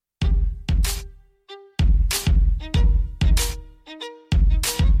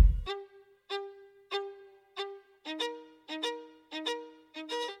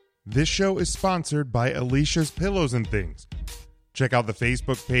This show is sponsored by Alicia's Pillows and Things. Check out the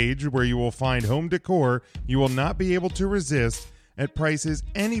Facebook page where you will find home decor you will not be able to resist at prices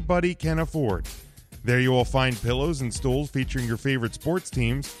anybody can afford. There you will find pillows and stools featuring your favorite sports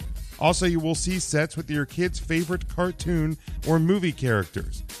teams. Also, you will see sets with your kids' favorite cartoon or movie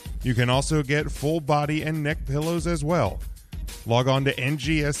characters. You can also get full body and neck pillows as well. Log on to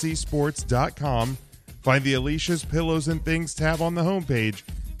ngscsports.com, find the Alicia's Pillows and Things tab on the homepage,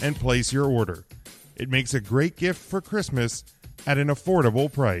 and place your order. It makes a great gift for Christmas at an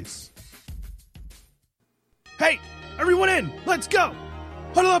affordable price. Hey, everyone in! Let's go!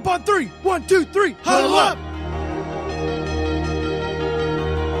 Huddle up on 3! 1, 2, 3! Huddle up!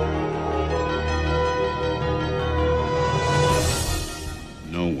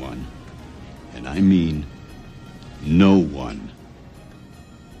 No one, and I mean no one,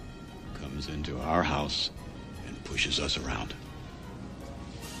 comes into our house and pushes us around.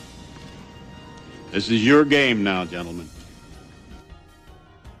 This is your game now, gentlemen.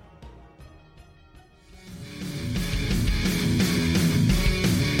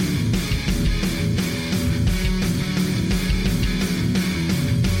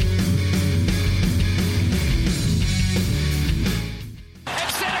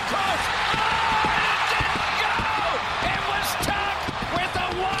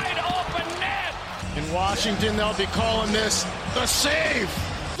 Washington, they'll be calling this the save.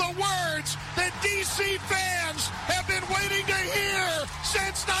 The words that D.C. fans have been waiting to hear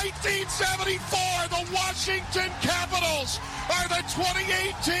since 1974. The Washington Capitals are the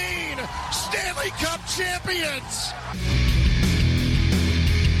 2018 Stanley Cup champions.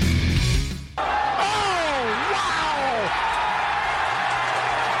 Oh, wow!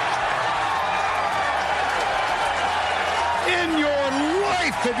 In your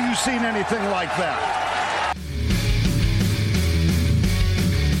life, have you seen anything like that?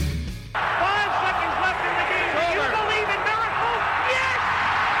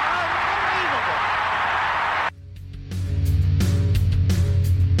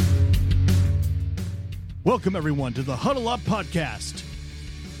 Welcome, everyone, to the Huddle Up Podcast.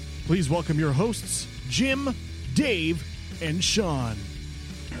 Please welcome your hosts, Jim, Dave, and Sean.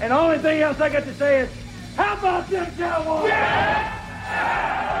 And the only thing else I got to say is, how about them Cowboys?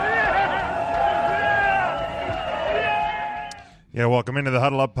 Yeah, welcome into the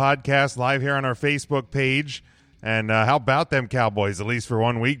Huddle Up Podcast, live here on our Facebook page. And how about them Cowboys, at least for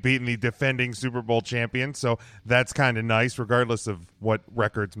 1 week, beating the defending Super Bowl champions. So that's kind of nice, regardless of what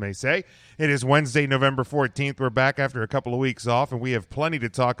records may say. It is Wednesday, November 14th. We're back after a couple of weeks off, and we have plenty to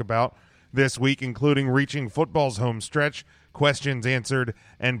talk about this week, including reaching football's home stretch, questions answered,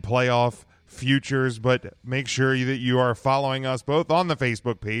 and playoff futures. But make sure that you are following us both on the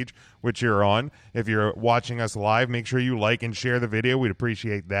Facebook page, which you're on. If you're watching us live, make sure you like and share the video. We'd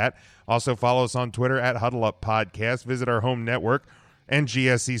appreciate that. Also follow us on Twitter at Huddle Up Podcast. Visit our home network,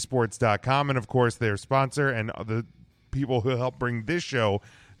 ngscsports.com, and of course their sponsor and the people who help bring this show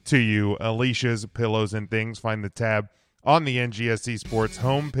to you, Alicia's Pillows and Things. Find the tab on the NGSC Sports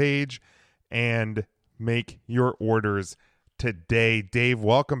homepage and make your orders today. Dave,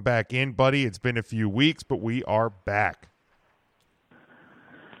 welcome back in, buddy. It's been a few weeks, but we are back.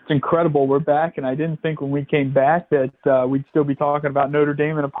 It's incredible. We're back, and I didn't think when we came back that we'd still be talking about Notre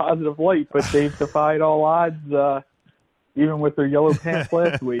Dame in a positive light, but they've defied all odds, even with their yellow pants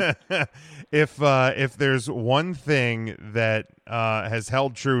last week. If there's one thing that has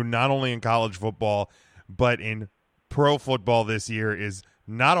held true not only in college football but in pro football this year is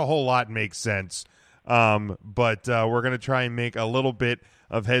not a whole lot makes sense. But we're going to try and make a little bit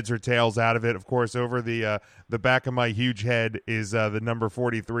of heads or tails out of it. Of course, over the back of my huge head is the number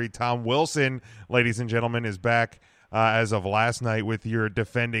 43. Tom Wilson, ladies and gentlemen, is back as of last night with your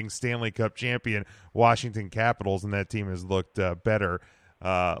defending Stanley Cup champion Washington Capitals, and that team has looked better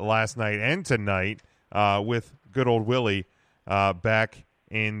last night and tonight with good old Willie back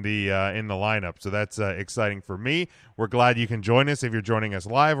in the lineup. So that's exciting for me. We're glad you can join us. If you're joining us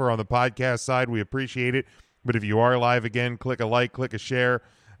live or on the podcast side, we appreciate it. But if you are live again, click a like, click a share,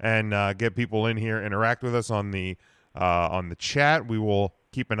 and get people in here, interact with us on the chat. We will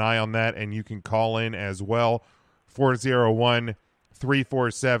keep an eye on that, and you can call in as well,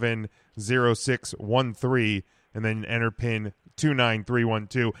 401-347-0613, and then enter PIN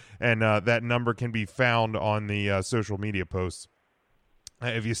 29312, and that number can be found on the social media posts.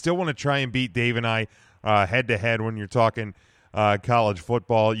 If you still want to try and beat Dave and I head-to-head when you're talking college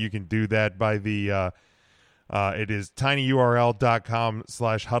football, you can do that by the it is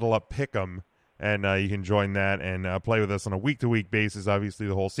tinyurl.com/huddleupick'em, and you can join that and play with us on a week-to-week basis. Obviously,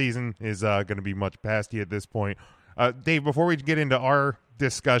 the whole season is going to be much past you at this point, Dave, before we get into our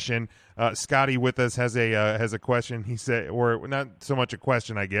discussion, Scotty with us has a question. He said, or not so much a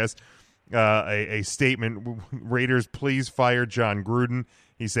question, I guess, a statement. Raiders, please fire John Gruden.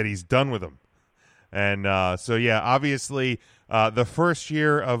 He said he's done with him. And so, yeah, obviously the first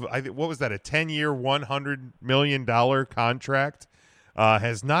year of, what was that, a 10-year, $100 million contract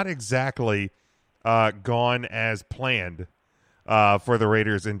has not exactly gone as planned for the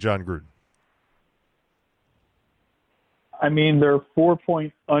Raiders and John Gruden. I mean, they're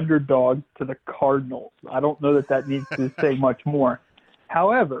 4-point underdogs to the Cardinals. I don't know that needs to say much more.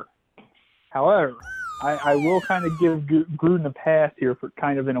 However, I will kind of give Gruden a pass here for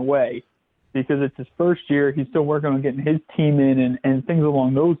kind of in a way, because it's his first year. He's still working on getting his team in and things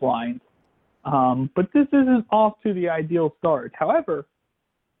along those lines. But this isn't off to the ideal start. However,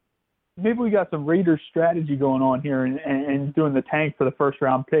 maybe we got some Raiders strategy going on here and doing the tank for the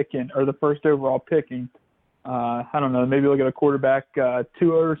first-round pick or the first overall picking. I don't know, maybe look at a quarterback,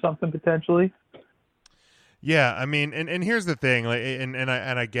 Tua or something potentially. Yeah, I mean, and here's the thing, like, and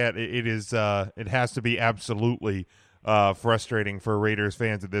I get it is it has to be absolutely frustrating for Raiders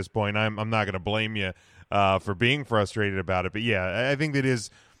fans at this point. I'm not going to blame you for being frustrated about it, but yeah, I think it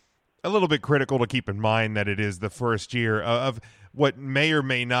is a little bit critical to keep in mind that it is the first year of what may or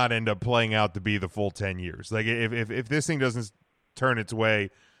may not end up playing out to be the full 10 years. Like if this thing doesn't turn its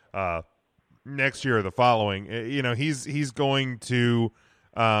way next year or the following, he's going to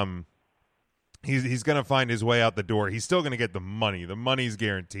he's going to find his way out the door. He's still going to get the money. The money's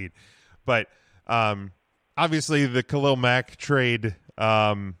guaranteed. But obviously the Khalil Mack trade,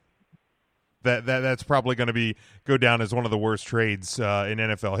 that's probably going to go down as one of the worst trades in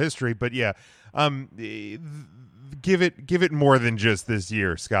NFL history. But yeah, give it more than just this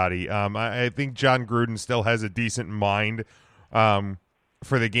year, Scotty. I think John Gruden still has a decent mind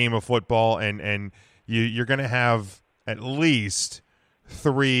for the game of football, and you're going to have at least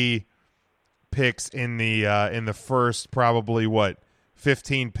 3 picks in the first probably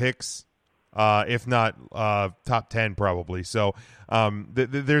 15 picks, if not top 10 probably. So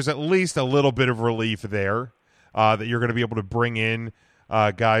there's at least a little bit of relief there that you're going to be able to bring in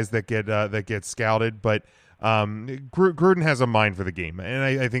guys that get scouted. But Gruden has a mind for the game, and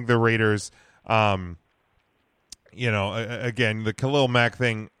I think the Raiders. Again, the Khalil Mack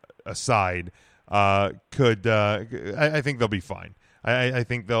thing aside, I think they'll be fine. I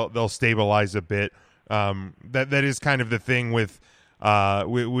think they'll stabilize a bit. That is kind of the thing with the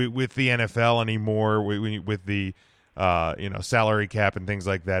NFL anymore, with the salary cap and things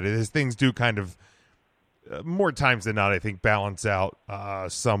like that. Is things do kind of more times than not, I think, balance out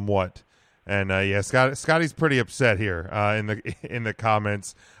somewhat. And Scotty's pretty upset here in the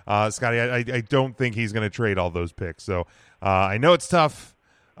comments. Scotty, I don't think he's going to trade all those picks. So I know it's tough.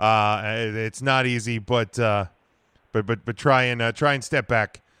 It's not easy, but try and step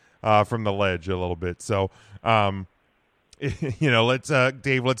back from the ledge a little bit. So let's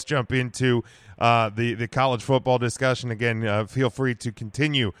Dave, let's jump into the college football discussion again. Feel free to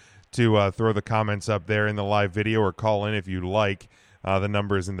continue to throw the comments up there in the live video or call in if you like. The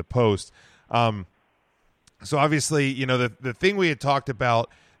numbers in the post. So obviously, the thing we had talked about,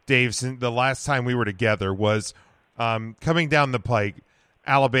 Dave, since the last time we were together was coming down the pike,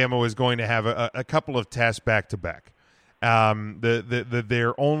 Alabama was going to have a couple of tests back to back.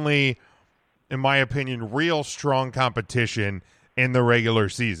 They're only, in my opinion, real strong competition in the regular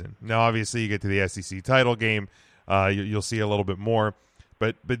season. Now, obviously, you get to the SEC title game, you'll see a little bit more.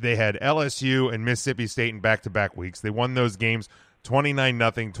 But they had LSU and Mississippi State in back-to-back weeks. They won those games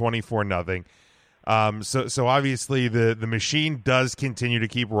 29-0, 24-0. So obviously the machine does continue to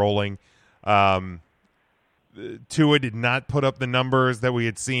keep rolling. Tua did not put up the numbers that we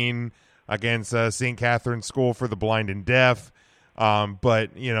had seen against St. Catherine's School for the Blind and Deaf. But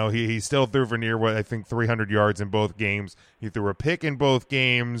he still threw for near 300 yards in both games. He threw a pick in both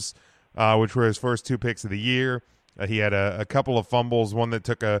games, which were his first 2 picks of the year. He had a couple of fumbles, one that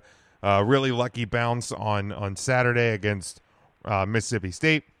took a really lucky bounce on Saturday against Mississippi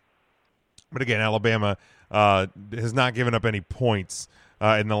State. But again, Alabama has not given up any points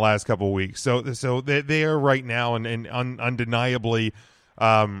in the last couple of weeks. So they are right now and undeniably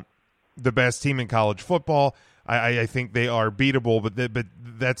the best team in college football. I think they are beatable, but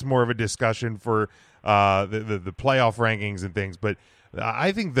that's more of a discussion for the playoff rankings and things. But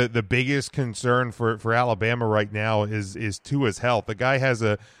I think the biggest concern for Alabama right now is Tua's health. The guy has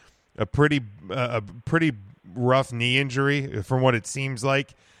a pretty rough knee injury, from what it seems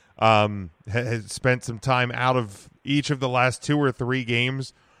like. Has spent some time out of each of the last 2 or 3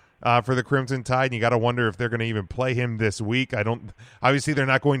 games for the Crimson Tide, and you got to wonder if they're going to even play him this week. Obviously they're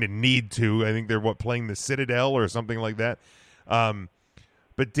not going to need to. I think they're playing the Citadel or something like that.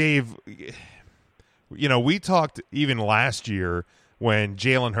 But Dave, we talked even last year when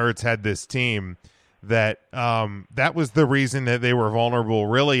Jalen Hurts had this team that that was the reason that they were vulnerable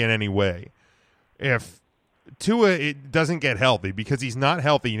really in any way. If Tua doesn't get healthy, because he's not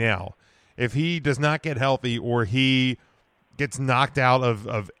healthy now, if he does not get healthy or he gets knocked out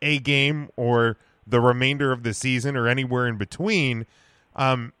of a game or the remainder of the season or anywhere in between,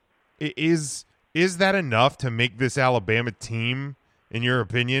 is that enough to make this Alabama team, in your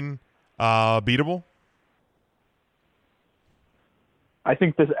opinion, beatable? I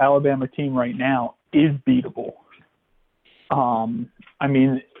think this Alabama team right now is beatable. I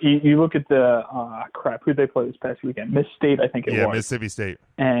mean, you look at the who they play this past weekend? Miss State, I think it was. Yeah, Mississippi State.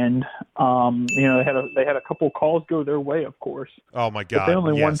 And they had a couple calls go their way, of course. Oh my God! But they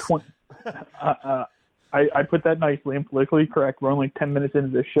only won yes. 20. I put that nicely and politically correct. We're only 10 minutes into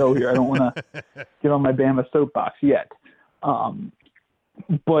the show here. I don't want to get on my Bama soapbox yet.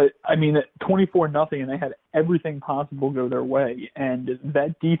 But I mean, 24-0, and they had everything possible go their way, and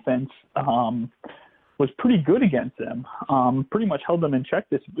that defense was pretty good against them. Pretty much held them in check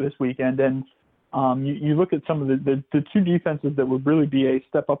this weekend. And you look at some of the two defenses that would really be a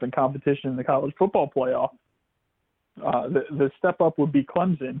step up in competition in the college football playoff. The step up would be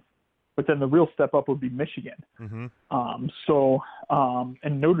Clemson, but then the real step up would be Michigan. Mm-hmm.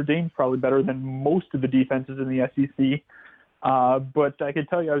 And Notre Dame's probably better than most of the defenses in the SEC. But I can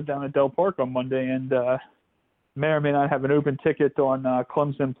tell you I was down at Del Park on Monday and may or may not have an open ticket on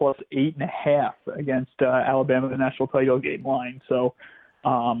Clemson plus 8.5 against Alabama, the national title game line. So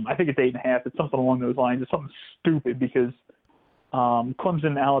I think it's 8.5. It's something along those lines. It's something stupid because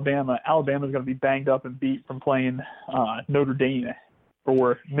Clemson, Alabama's going to be banged up and beat from playing Notre Dame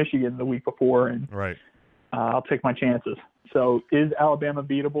for Michigan the week before, and right. I'll take my chances. So is Alabama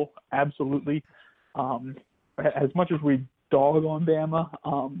beatable? Absolutely. As much as we dog on Bama,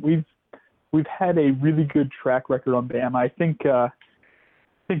 we've had a really good track record on Bama. I think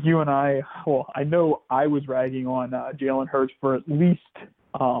you and I know I was ragging on Jalen Hurts for at least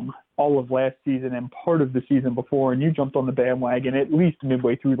all of last season and part of the season before, and you jumped on the bandwagon at least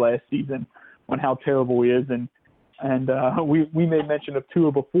midway through last season on how terrible he is, and we made mention of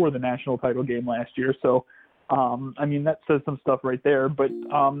Tua before the national title game last year. So I mean, that says some stuff right there. But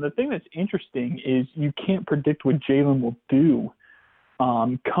the thing that's interesting is you can't predict what Jalen will do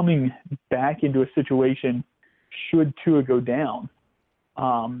coming back into a situation should Tua go down.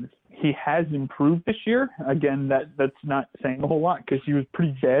 He has improved this year. Again, that's not saying a whole lot because he was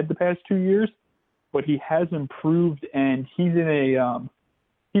pretty bad the past 2 years. But he has improved, and he's in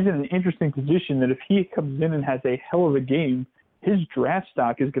an interesting position that if he comes in and has a hell of a game, his draft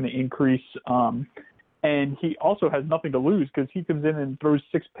stock is going to increase. And he also has nothing to lose because he comes in and throws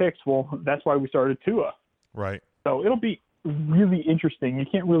 6 picks. Well, that's why we started Tua. Right. So it'll be really interesting. You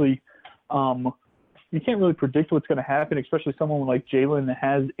can't really predict what's going to happen, especially someone like Jalen that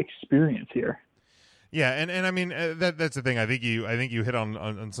has experience here. Yeah, and I mean that's the thing. I think you hit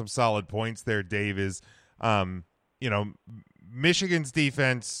on some solid points there, Dave. Is Michigan's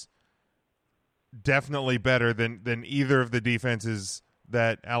defense definitely better than either of the defenses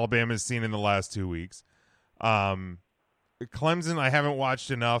that Alabama's seen in the last 2 weeks. Clemson, I haven't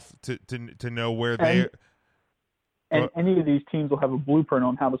watched enough to know where they. And any of these teams will have a blueprint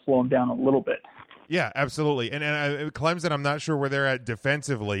on how to slow them down a little bit. Yeah, absolutely. And Clemson, I'm not sure where they're at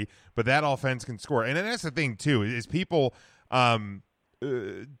defensively, but that offense can score. And that's the thing too is people tend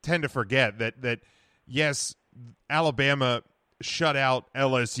to forget that yes, Alabama shut out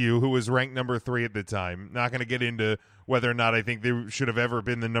LSU, who was ranked number 3 at the time. Not going to get into whether or not I think they should have ever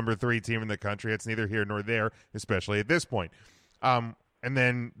been the number 3 team in the country. It's neither here nor there, especially at this point. And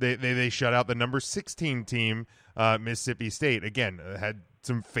then they shut out the number 16 team, Mississippi State. Again, had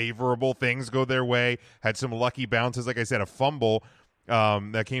some favorable things go their way, had some lucky bounces. Like I said, a fumble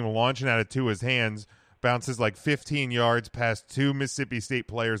that came launching out of Tua's hands, bounces like 15 yards past 2 Mississippi State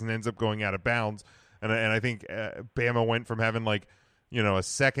players and ends up going out of bounds. And I think Bama went from having like, a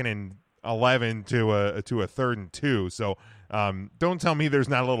 2nd and 11 to a 3rd and 2. So don't tell me there's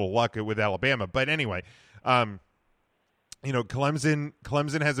not a little luck with Alabama. But anyway, Clemson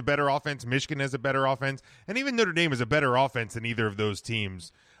has a better offense. Michigan has a better offense. And even Notre Dame has a better offense than either of those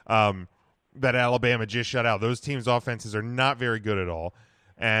teams that Alabama just shut out. Those teams' offenses are not very good at all.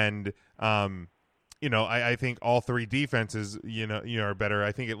 And, I think all 3 defenses, are better.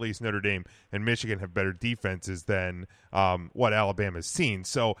 I think at least Notre Dame and Michigan have better defenses than what Alabama's seen.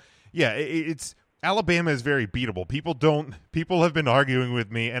 So, yeah, it's Alabama is very beatable. People have been arguing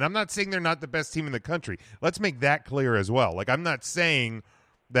with me, and I'm not saying they're not the best team in the country. Let's make that clear as well. Like, I'm not saying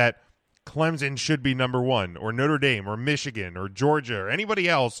that Clemson should be number one, or Notre Dame, or Michigan, or Georgia, or anybody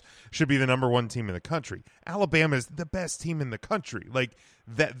else should be the number one team in the country. Alabama is the best team in the country. Like,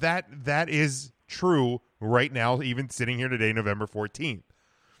 that is true right now, even sitting here today, November 14th.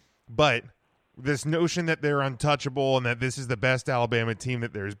 But this notion that they're untouchable and that this is the best Alabama team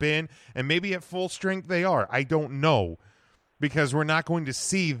that there's been, and maybe at full strength they are, I don't know, because we're not going to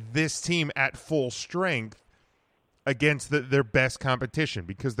see this team at full strength against their best competition,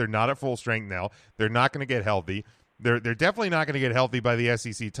 because they're not at full strength now. They're not going to get healthy. They're definitely not going to get healthy by the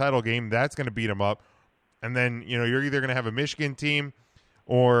SEC title game. That's going to beat them up. And then, you're either going to have a Michigan team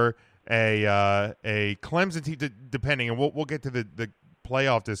or a Clemson team, depending, and we'll get to the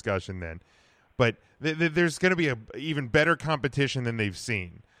playoff discussion then. But there's going to be a even better competition than they've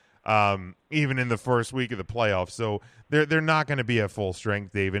seen, even in the first week of the playoffs. So they're not going to be at full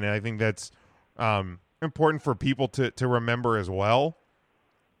strength, David. And I think that's important for people to remember as well.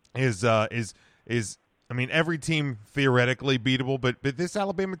 Is I mean, every team theoretically beatable, but this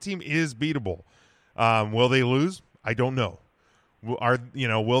Alabama team is beatable. Will they lose? I don't know.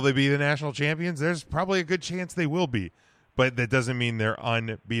 Will they be the national champions? There's probably a good chance they will be, but that doesn't mean they're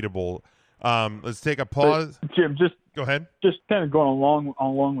unbeatable. Let's take a pause. But Jim, go ahead. Just kind of going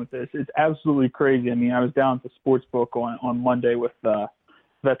along with this, it's absolutely crazy. I mean, I was down at the sports book on Monday with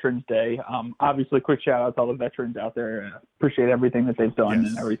Veterans Day. Obviously, quick shout out to all the veterans out there. Appreciate everything that they've done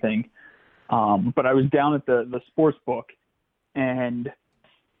and everything. But I was down at the sports book, and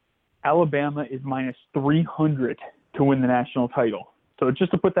Alabama is minus 300 to win the national title. So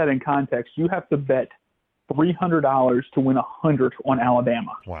just to put that in context, you have to bet $300 to win 100 on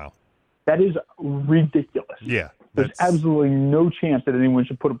Alabama. Wow. That is ridiculous. Yeah. There's absolutely no chance that anyone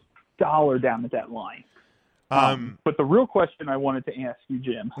should put $1 down at that line. But the real question I wanted to ask you,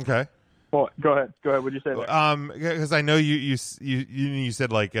 Jim. Okay. Well, go ahead. What did you say there? Because I know you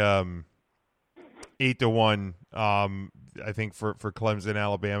said like 8-1. I think for Clemson,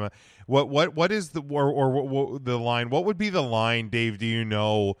 Alabama. What is the what the line? What would be the line, Dave? Do you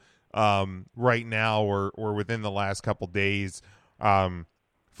know right now or within the last couple days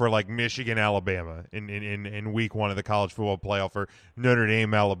for like Michigan, Alabama in week 1 of the college football playoff, or Notre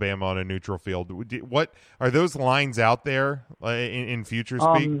Dame, Alabama on a neutral field? What are those lines out there in future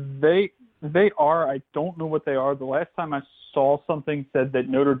speak? They are. I don't know what they are. The last time I saw something said that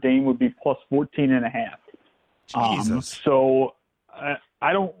Notre Dame would be plus 14.5. Jesus. So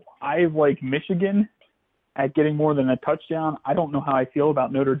I like Michigan at getting more than a touchdown. I don't know how I feel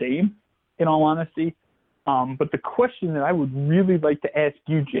about Notre Dame, in all honesty. But the question that I would really like to ask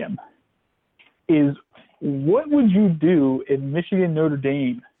you, Jim, is what would you do if Michigan Notre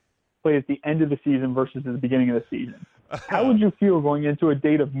Dame play at the end of the season versus at the beginning of the season? How would you feel going into a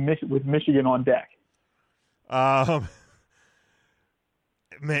date with Michigan on deck? Man,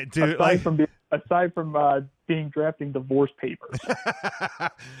 dude, aside from being drafting divorce papers.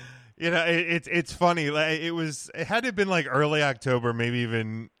 It's funny. Like, it had to have been like early October, maybe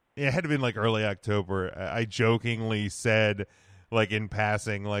even. It had to have been like early October. I jokingly said, like in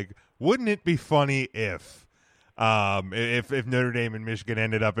passing, like, wouldn't it be funny if Notre Dame and Michigan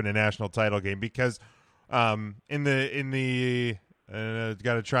ended up in a national title game? Because in the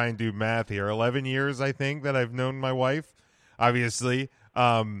got to try and do math here. 11 years, I think, that I've known my wife. Obviously,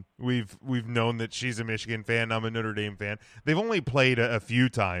 we've known that she's a Michigan fan. I'm a Notre Dame fan. They've only played a few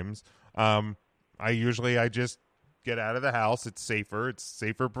times. I just get out of the house. It's safer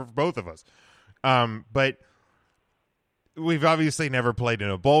for both of us. But we've obviously never played in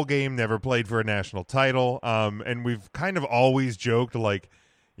a bowl game, never played for a national title. And we've kind of always joked, like,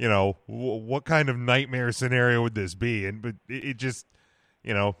 what kind of nightmare scenario would this be? But it just,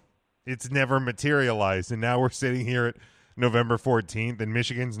 it's never materialized. And now we're sitting here at November 14th, and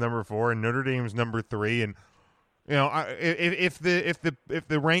Michigan's number 4, and Notre Dame's number 3. And if the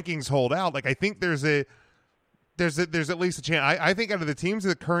rankings hold out, like, I think there's at least a chance. I think out of the teams of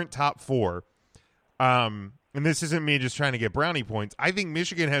the current top 4, and this isn't me just trying to get brownie points, I think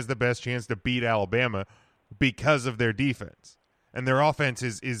Michigan has the best chance to beat Alabama because of their defense. And their offense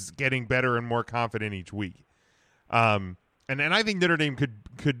is getting better and more confident each week. And I think Notre Dame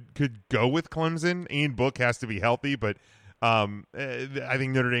could go with Clemson. Ian Book has to be healthy, but I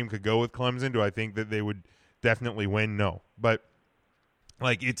think Notre Dame could go with Clemson. Do I think that they would definitely win? No. But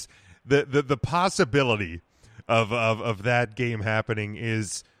like, it's the possibility of that game happening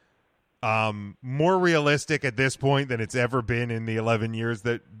is more realistic at this point than it's ever been in the 11 years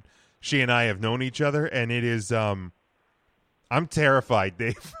that she and I have known each other. And it is I'm terrified,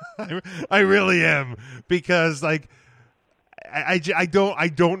 Dave. I really am, because like I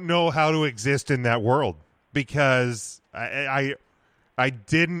don't know how to exist in that world, because I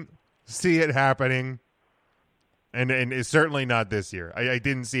didn't see it happening, and it's certainly not this year. I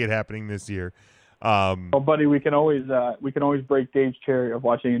didn't see it happening this year. Well, buddy, we can always break Dave's cherry of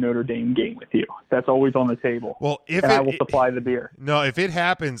watching a Notre Dame game with you. That's always on the table. Well, I will supply the beer. No, if it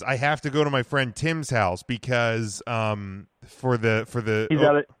happens, I have to go to my friend Tim's house, because for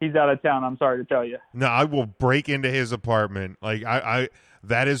the he's out of town. I'm sorry to tell you. No, I will break into his apartment. Like I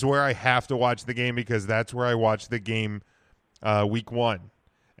that is where I have to watch the game, because that's where I watched the game week 1.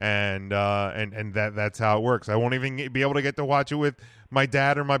 And that's how it works. I won't even be able to get to watch it with my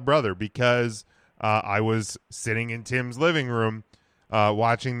dad or my brother, because I was sitting in Tim's living room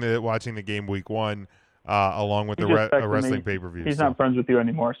watching the game week 1 along with a wrestling pay-per-view. He's not friends with you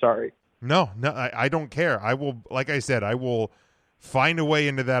anymore. Sorry. No, I don't care. I will, like I said, I will find a way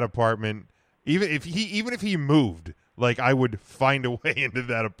into that apartment. Even if he moved, like, I would find a way into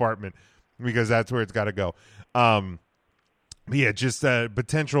that apartment, because that's where it's got to go. Yeah, just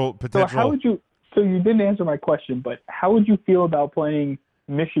potential. So how would you? So you didn't answer my question, but how would you feel about playing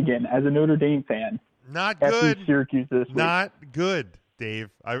Michigan as a Notre Dame fan? Not good. After Syracuse this week. Not good,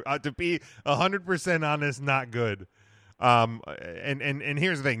 Dave. To be 100% honest, not good. And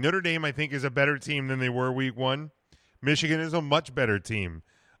here's the thing: Notre Dame, I think, is a better team than they were week 1. Michigan is a much better team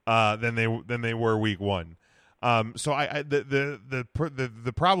than they were week 1. So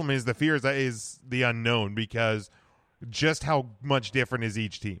the problem is, the fear is the unknown, because just how much different is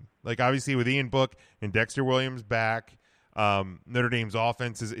each team. Like, obviously with Ian Book and Dexter Williams back, Notre Dame's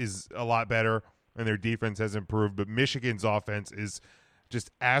offense is a lot better and their defense has improved, but Michigan's offense is just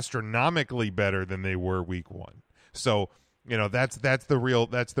astronomically better than they were week 1. So, that's the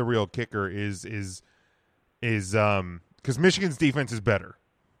real kicker is because Michigan's defense is better.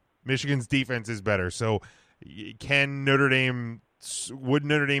 Michigan's defense is better. So would Notre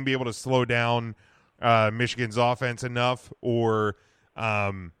Dame be able to slow down Michigan's offense enough, or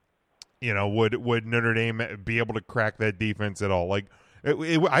would Notre Dame be able to crack that defense at all? Like,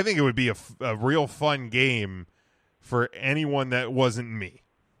 I think it would be a real fun game for anyone that wasn't me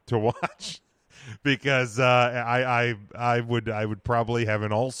to watch, because I would probably have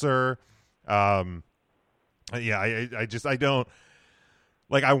an ulcer. I don't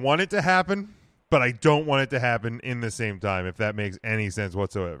like. I want it to happen, but I don't want it to happen in the same time, if that makes any sense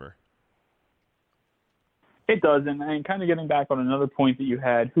whatsoever. It does, and kind of getting back on another point that you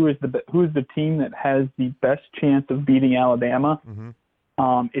had, who is the team that has the best chance of beating Alabama? Mm-hmm.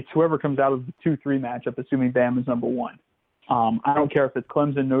 It's whoever comes out of the 2-3 matchup, assuming Bama's number 1. I don't care if it's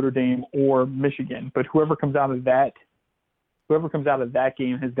Clemson, Notre Dame, or Michigan, but whoever comes out of that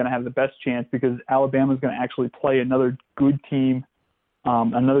game is going to have the best chance, because Alabama is going to actually play another good team,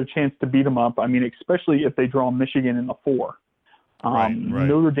 another chance to beat them up. I mean, especially if they draw Michigan in the 4. Right.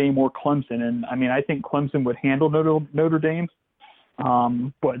 Notre Dame or Clemson. And I mean, I think Clemson would handle Notre Dame.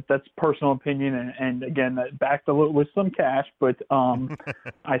 But that's personal opinion. And again, backed a little with some cash, but,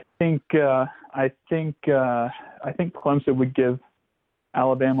 I think Clemson would give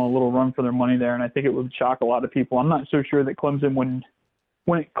Alabama a little run for their money there. And I think it would shock a lot of people. I'm not so sure that Clemson when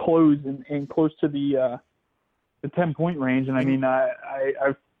it closed and close to the 10-point range. And I mean,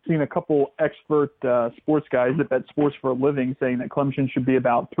 I've seen a couple expert sports guys that bet sports for a living saying that Clemson should be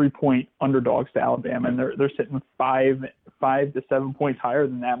about 3-point underdogs to Alabama, and they're sitting 5 to 7 points higher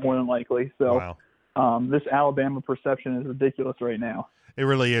than that, more than likely. So, wow. This Alabama perception is ridiculous right now. It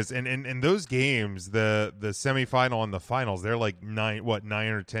really is, and those games, the semifinal and the finals, they're like 9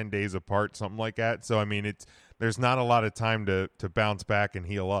 or 10 days apart, something like that. So I mean, there's not a lot of time to bounce back and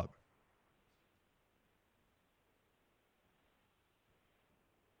heal up.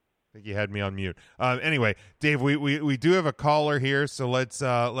 I think you had me on mute. Anyway, Dave, we do have a caller here, so let's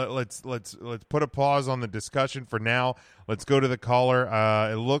put a pause on the discussion for now. Let's go to the caller.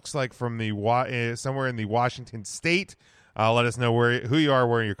 It looks like from the somewhere in the Washington State. Let us know who you are,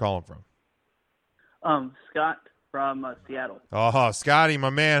 where you're calling from. Scott from Seattle. Oh, Scotty, my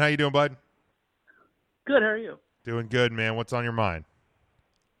man, how you doing, bud? Good. How are you? Doing good, man. What's on your mind?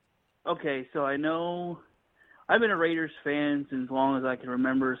 Okay, so I know I've been a Raiders fan since long as I can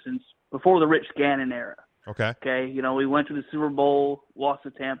remember, since before the Rich Gannon era. Okay. Okay, we went to the Super Bowl, lost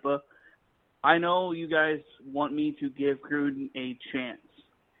to Tampa. I know you guys want me to give Gruden a chance.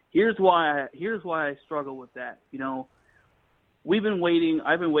 Here's why I struggle with that. I've been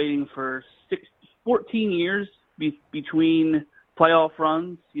waiting for 14 years between playoff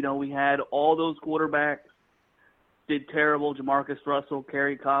runs. We had all those quarterbacks did terrible, Jamarcus Russell,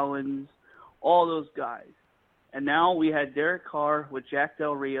 Kerry Collins, all those guys. And now we had Derek Carr with Jack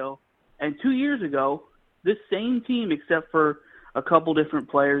Del Rio. And 2 years ago, this same team, except for a couple different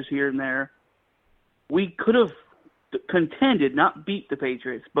players here and there, we could have contended, not beat the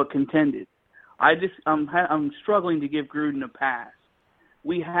Patriots, but contended. I'm struggling to give Gruden a pass.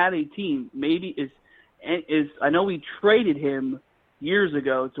 We had a team. Maybe I know we traded him years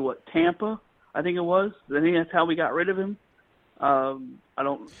ago to Tampa, I think it was. I think that's how we got rid of him. I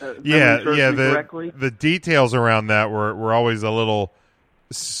don't. Correctly. The details around that were always a little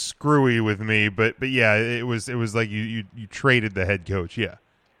screwy with me, but yeah, it was like you traded the head coach. Yeah,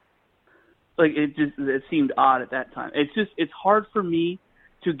 like it seemed odd at that time. It's hard for me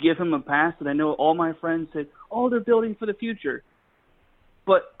to give him a pass, and I know all my friends said, "Oh, they're building for the future."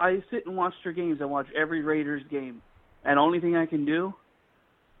 But I sit and watch their games. I watch every Raiders game, and the only thing I can do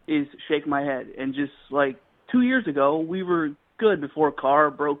is shake my head. And just like 2 years ago, we were good before Carr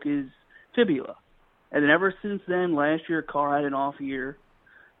broke his fibula. And then ever since then, last year, Carr had an off year,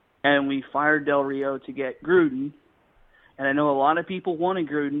 and we fired Del Rio to get Gruden. And I know a lot of people wanted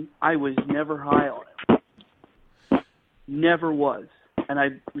Gruden. I was never high on him. Never was.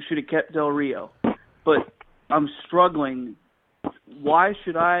 And we should have kept Del Rio. But I'm struggling. Why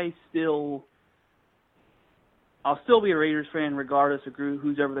should I'll still be a Raiders fan regardless of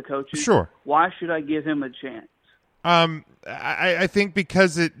who's ever the coach is? Sure. Why should I give him a chance? I think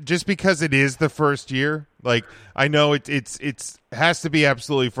because it is the first year. Like, I know it has to be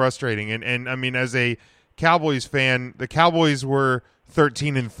absolutely frustrating. And I mean, as a Cowboys fan, the Cowboys were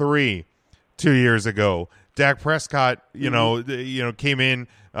 13-3 2 years ago. Dak Prescott, came in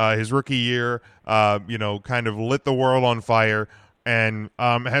his rookie year, kind of lit the world on fire, and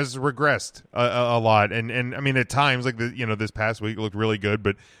has regressed a lot. And I mean, at times, like this past week looked really good,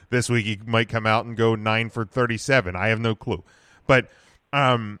 but this week he might come out and go 9 for 37. I have no clue. But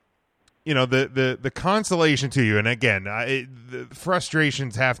the consolation to you, and again, the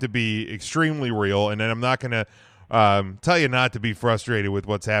frustrations have to be extremely real. And then I'm not going to tell you not to be frustrated with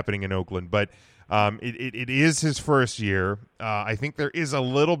what's happening in Oakland, but it is his first year. I think there is a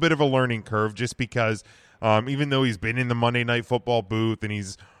little bit of a learning curve just because even though he's been in the Monday Night Football booth and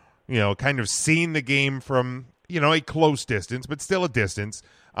he's, kind of seen the game from, a close distance, but still a distance,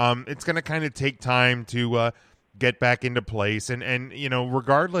 it's going to kind of take time to get back into place. And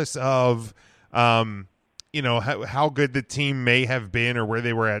regardless of, how good the team may have been or where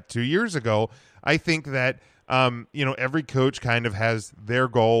they were at 2 years ago, I think that, every coach kind of has their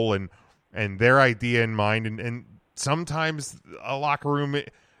goal and their idea in mind, and sometimes a locker room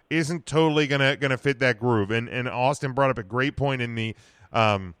isn't totally gonna fit that groove. And Austin brought up a great point in the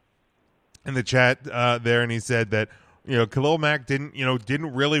chat there, and he said that Khalil Mack didn't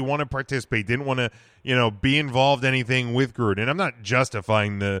really want to participate, didn't want to be involved anything with Gruden. And I'm not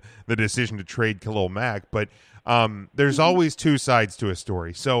justifying the decision to trade Khalil Mack, but there's always two sides to a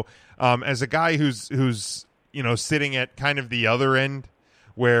story. So as a guy who's sitting at kind of the other end,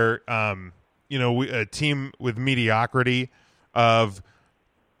 where a team with mediocrity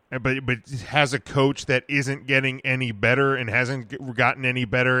but has a coach that isn't getting any better and hasn't gotten any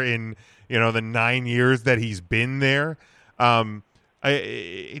better in the 9 years that he's been there.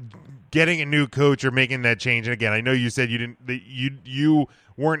 Getting a new coach or making that change, and again, I know you said you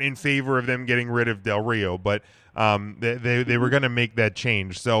weren't in favor of them getting rid of Del Rio, but they were going to make that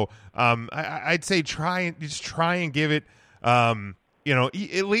change. So I'd say try and give it.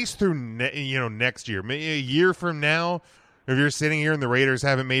 At least through next year, maybe a year from now, if you're sitting here and the Raiders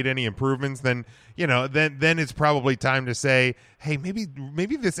haven't made any improvements, then then it's probably time to say, hey,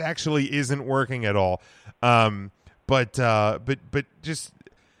 maybe this actually isn't working at all. But just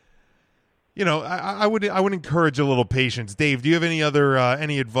I would encourage a little patience. Dave, do you have any other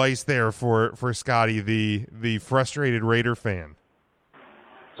any advice there for Scotty, the frustrated Raider fan?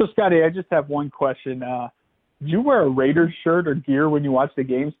 So Scotty, I just have one question. Do you wear a Raiders shirt or gear when you watch the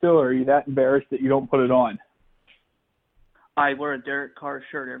game still, or are you that embarrassed that you don't put it on? I wear a Derek Carr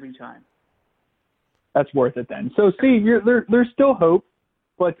shirt every time. That's worth it then. So, see, there's still hope,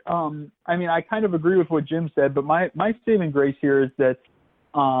 but, I kind of agree with what Jim said, but my saving grace here is that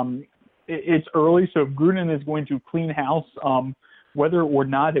it's early, so if Gruden is going to clean house, whether or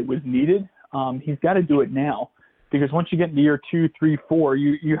not it was needed, he's got to do it now, because once you get into year 2, 3, 4,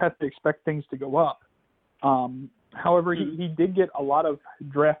 you have to expect things to go up. However, he did get a lot of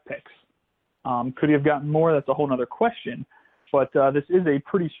draft picks. Could he have gotten more? That's a whole other question. But this is a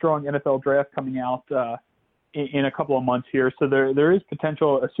pretty strong NFL draft coming out in a couple of months here. So there is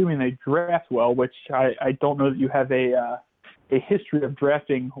potential, assuming they draft well, which I don't know that you have a history of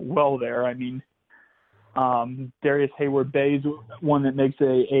drafting well there. I mean, Darius Hayward-Bay is one that makes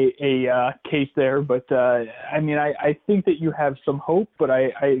a case there. But, I think that you have some hope, but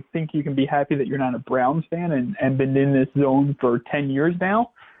I think you can be happy that you're not a Browns fan and been in this zone for 10 years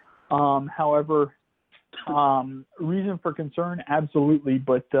now. However, reason for concern, absolutely,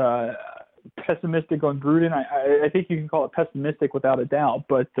 but pessimistic on Gruden. I think you can call it pessimistic without a doubt,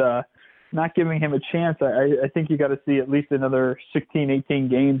 but not giving him a chance, I think you got to see at least another 16, 18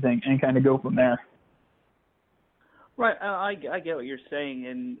 games and kind of go from there. Right, I get what you're saying,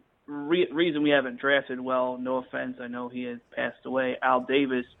 and reason we haven't drafted well, no offense, I know he has passed away, Al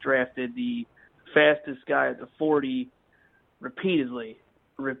Davis drafted the fastest guy at the 40 repeatedly.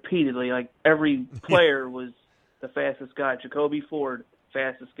 Like every player was the fastest guy. Jacoby Ford,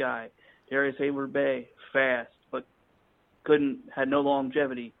 fastest guy. Darius Hayward-Bay, fast, but had no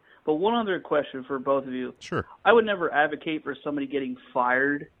longevity. But one other question for both of you. Sure. I would never advocate for somebody getting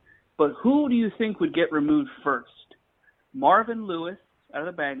fired, but who do you think would get removed first? Marvin Lewis out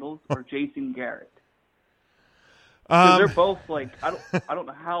of the Bengals or Jason Garrett? Because they're both I don't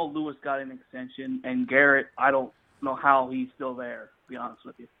know how Lewis got an extension, and Garrett, I don't know how he's still there. To be honest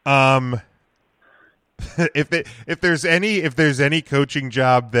with you. If there's any coaching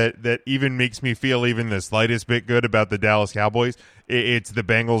job that even makes me feel even the slightest bit good about the Dallas Cowboys, it's the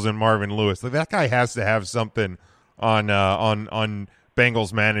Bengals and Marvin Lewis. Like, that guy has to have something on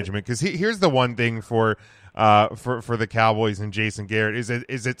Bengals management, because here's the one thing for the Cowboys and Jason Garrett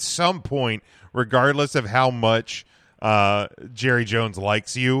is at some point, regardless of how much Jerry Jones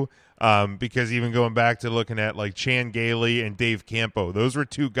likes you, because even going back to looking at like Chan Gailey and Dave Campo, those were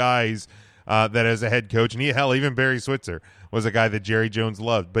two guys that as a head coach, and even Barry Switzer was a guy that Jerry Jones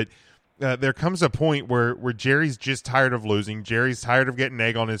loved. But there comes a point where Jerry's just tired of losing. Jerry's tired of getting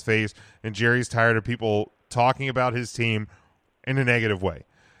egg on his face, and Jerry's tired of people talking about his team in a negative way.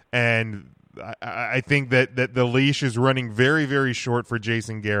 And I think that the leash is running very, very short for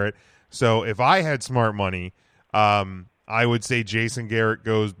Jason Garrett. So if I had smart money, I would say Jason Garrett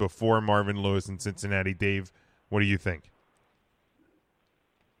goes before Marvin Lewis in Cincinnati. Dave, what do you think?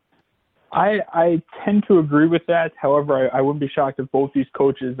 I tend to agree with that. However, I wouldn't be shocked if both these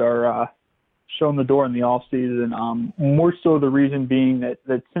coaches are shown the door in the offseason. More so the reason being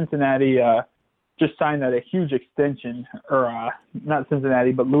that Cincinnati just signed that a huge extension, or not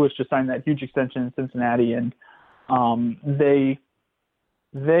Cincinnati, but Lewis just signed that huge extension in Cincinnati, and they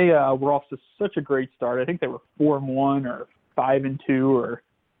were off to such a great start. I think they were 4-1 or 5-2 or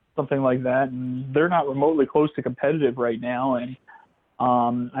something like that, and they're not remotely close to competitive right now. And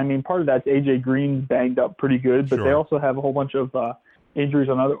part of that's AJ Green banged up pretty good, but They also have a whole bunch of injuries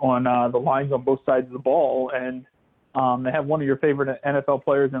on the lines on both sides of the ball, and they have one of your favorite NFL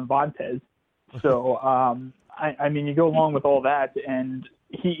players in Vontaze. So you go along with all that, and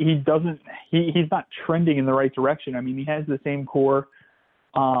he's not trending in the right direction. I mean, he has the same core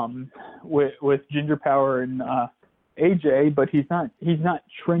with Ginger Power and AJ, but he's not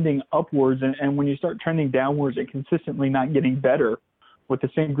trending upwards. And when you start trending downwards and consistently not getting better with the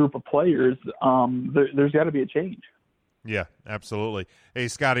same group of players, there's got to be a change. Yeah, absolutely. Hey,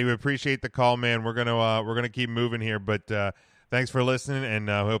 Scotty, we appreciate the call, man. We're gonna keep moving here, but thanks for listening, and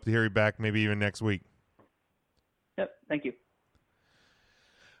hope to hear you back maybe even next week. Yep, thank you.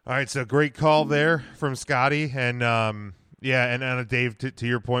 All right, so great call there from Scotty, and and Dave, to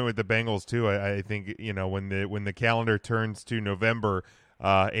your point with the Bengals too. I think when the calendar turns to November,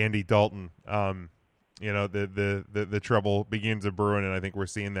 Andy Dalton, the trouble begins to brew, and I think we're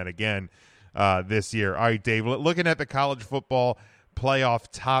seeing that again this year. All right, Dave, looking at the college football playoff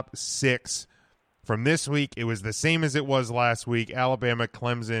top 6 from this week, it was the same as it was last week. Alabama,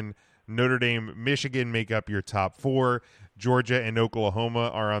 Clemson, Notre Dame, Michigan make up your top 4. Georgia and Oklahoma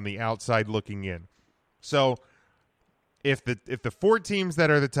are on the outside looking in. So if the 4 teams that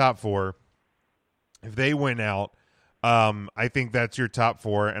are the top 4, if they win out, I think that's your top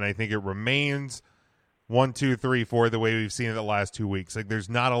 4, and I think it remains 1, 2, 3, 4 the way we've seen it the last 2 weeks. Like, there's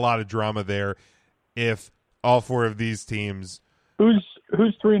not a lot of drama there if all 4 of these teams. Who's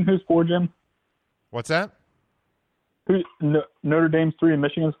 3 and who's 4, Jim? What's that? Notre Dame's 3 and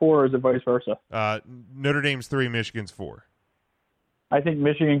Michigan's 4, or is it vice versa? Notre Dame's 3, Michigan's 4. I think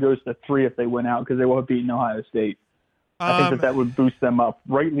Michigan goes to 3 if they win out, because they will have beaten Ohio State. I think that would boost them up,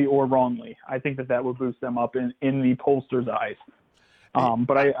 rightly or wrongly. I think that would boost them up in the pollsters' eyes.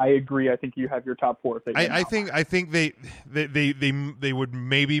 But I agree. I think you have your top 4 if they win out. I think they would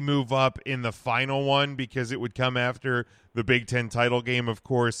maybe move up in the final one, because it would come after the Big Ten title game, of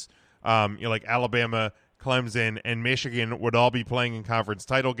course. Like Alabama, Clemson, and Michigan would all be playing in conference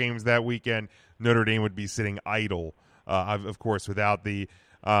title games that weekend. Notre Dame would be sitting idle, of course, without the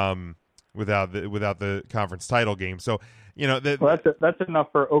without the conference title game. So, that's enough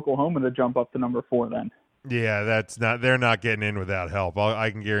for Oklahoma to jump up to number 4 then. Yeah, they're not getting in without help.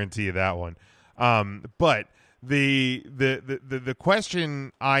 I can guarantee you that one. But the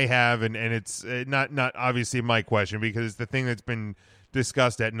question I have, and it's not obviously my question, because it's the thing that's been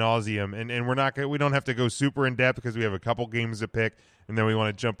discussed ad nauseum, and we don't have to go super in depth because we have a couple games to pick, and then we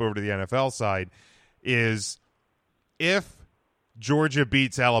want to jump over to the NFL side, is if Georgia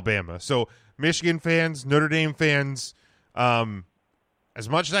beats Alabama. So Michigan fans, Notre Dame fans, as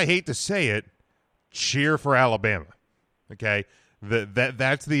much as I hate to say it, cheer for Alabama. Okay,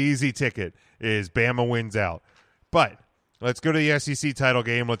 that's the easy ticket, is Bama wins out. But let's go to the SEC title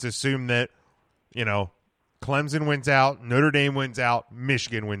game. Let's assume that Clemson wins out, Notre Dame wins out,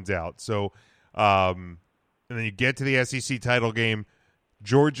 Michigan wins out. So, and then you get to the SEC title game.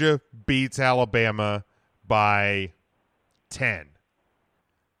 Georgia beats Alabama by 10.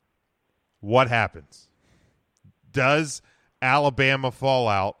 What happens? Does Alabama fall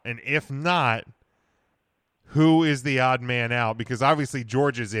out? And if not, who is the odd man out? Because obviously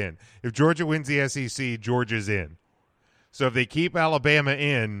Georgia's in. If Georgia wins the SEC, Georgia's in. So if they keep Alabama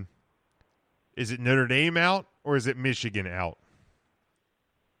in, is it Notre Dame out or is it Michigan out?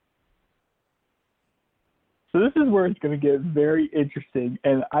 So this is where it's going to get very interesting,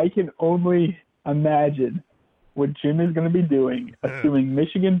 and I can only imagine what Jim is going to be doing, assuming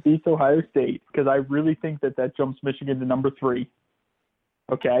Michigan beats Ohio State, because I really think that jumps Michigan to number 3.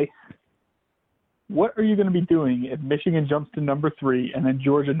 Okay? What are you going to be doing if Michigan jumps to number 3 and then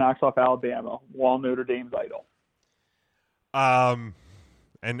Georgia knocks off Alabama while Notre Dame's idle? And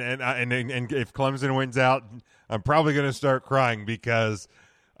if Clemson wins out, I'm probably going to start crying because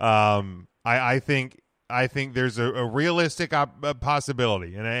I think there's a realistic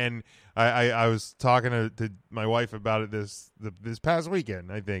possibility, and I was talking to my wife about it this past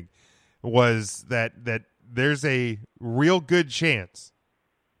weekend. I think was that there's a real good chance,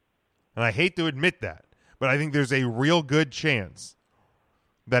 and I hate to admit that, but I think there's a real good chance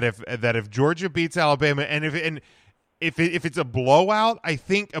that if Georgia beats Alabama, and if it's a blowout, I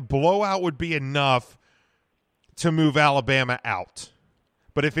think a blowout would be enough to move Alabama out.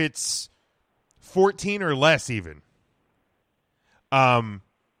 But if it's 14 or less even,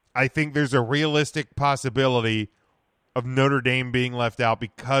 I think there's a realistic possibility of Notre Dame being left out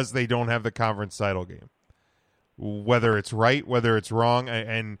because they don't have the conference title game. Whether it's right, whether it's wrong,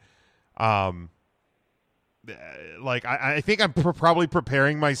 I think I'm probably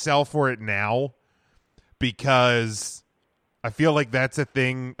preparing myself for it now because I feel like that's a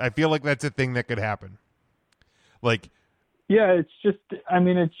thing. I feel like that's a thing that could happen. Yeah, it's just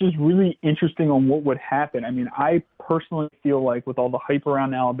really interesting on what would happen. I mean, I personally feel like with all the hype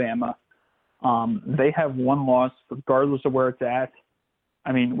around Alabama, they have one loss regardless of where it's at.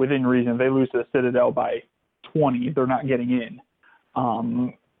 I mean, within reason, if they lose to the Citadel by 20, they're not getting in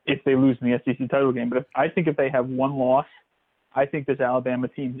if they lose in the SEC title game. But I think if they have one loss, I think this Alabama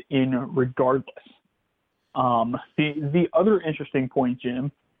team's in regardless. The other interesting point,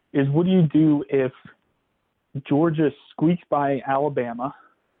 Jim, is what do you do if Georgia squeaks by Alabama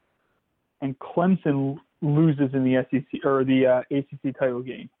and Clemson loses in the SEC or the ACC title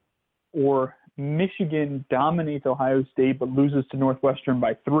game, or Michigan dominates Ohio State but loses to Northwestern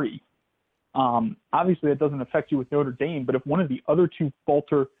by 3? Obviously, that doesn't affect you with Notre Dame, but if one of the other two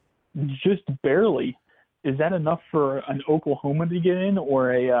falter just barely, is that enough for an Oklahoma to get in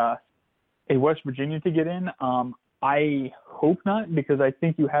or a West Virginia to get in? I hope not, because I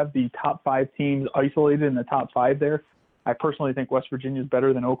think you have the top 5 teams isolated in the top 5 there. I personally think West Virginia is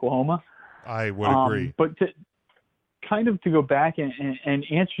better than Oklahoma. I would agree. But to go back and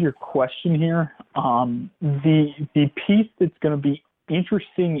answer your question here, the piece that's going to be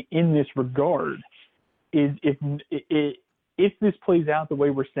interesting in this regard is if this plays out the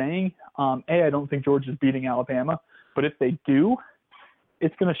way we're saying, I don't think Georgia's beating Alabama, but if they do,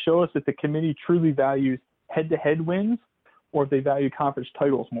 it's going to show us that the committee truly values head-to-head wins or if they value conference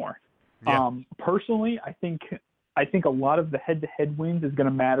titles more. Yeah. Personally, I think a lot of the head-to-head wins is going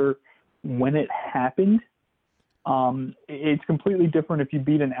to matter when it happened. It's completely different if you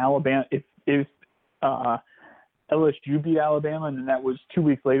beat an Alabama, if LSU beat Alabama and then that was 2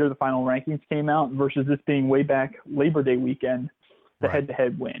 weeks later the final rankings came out versus this being way back Labor Day weekend, the Right.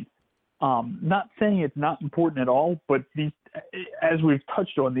 head-to-head win. Not saying it's not important at all, but as we've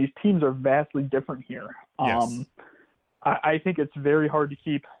touched on, these teams are vastly different here. Yes. I think it's very hard to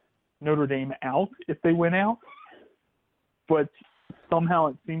keep Notre Dame out if they win out, but somehow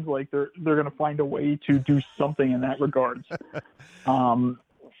it seems like they're going to find a way to do something in that regards. I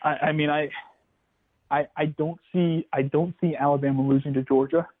don't see Alabama losing to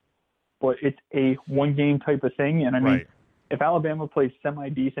Georgia. but it's a one-game type of thing. And I mean, Right. if Alabama plays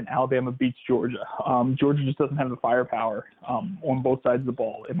semi-decent, Alabama beats Georgia. Georgia just doesn't have the firepower on both sides of the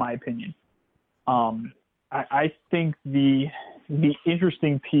ball, in my opinion. I think the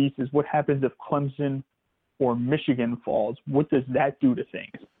interesting piece is what happens if Clemson or Michigan falls. What does that do to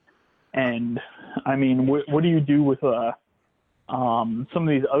things? And, I mean, what do you do with some of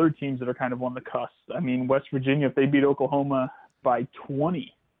these other teams that are kind of on the cusp? I mean, West Virginia, if they beat Oklahoma by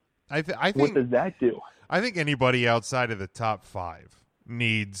 20, I think what does that do? I think anybody outside of the top 5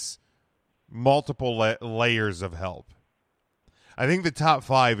 needs multiple layers of help. I think the top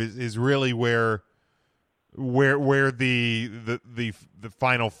 5 is really where the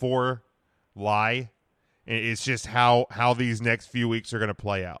final 4 lie. It's just how these next few weeks are going to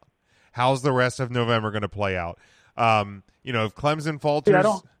play out. How's the rest of November going to play out? If Clemson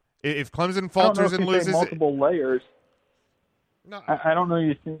falters, and loses, multiple layers. No, I don't know.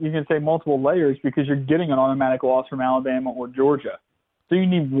 You can say multiple layers because you're getting an automatic loss from Alabama or Georgia, so you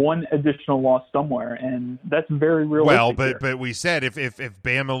need one additional loss somewhere, and that's very realistic. Well, but we said if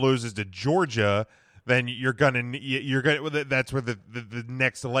Bama loses to Georgia, then you're gonna that's where the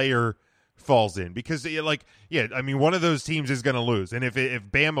next layer falls in, because one of those teams is gonna lose, and if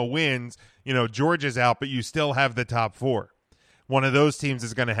Bama wins, Georgia's out, but you still have the top 4. One of those teams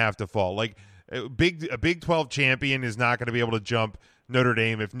is gonna have to fall. Like a Big 12 champion is not going to be able to jump Notre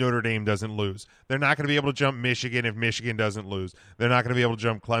Dame if Notre Dame doesn't lose. They're not going to be able to jump Michigan if Michigan doesn't lose. They're not going to be able to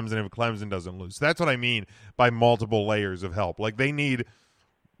jump Clemson if Clemson doesn't lose. So that's what I mean by multiple layers of help. Like they need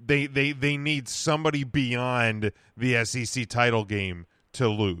somebody beyond the SEC title game to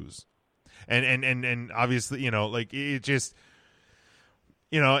lose. And obviously, it just,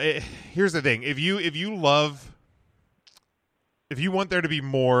 here's the thing. If you want there to be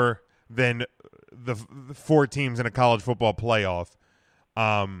more than the 4 teams in a college football playoff,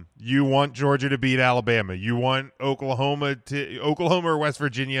 you want Georgia to beat Alabama. You want Oklahoma or West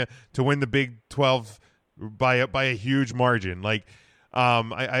Virginia to win the Big 12 by a huge margin. Like,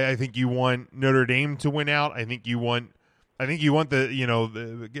 I think you want Notre Dame to win out. I think you want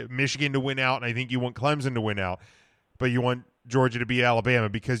the Michigan to win out, and I think you want Clemson to win out. But you want Georgia to beat Alabama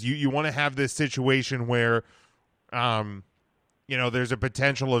because you want to have this situation where, there's a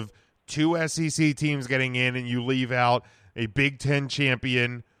potential of 2 SEC teams getting in, and you leave out a Big Ten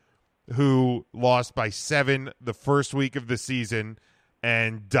champion who lost by 7 the first week of the season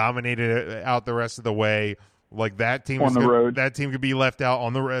and dominated it out the rest of the way. Like that team road. That team could be left out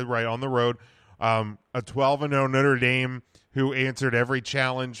on the road. A 12-0 Notre Dame who answered every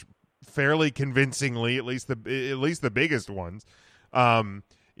challenge fairly convincingly, at least the biggest ones. They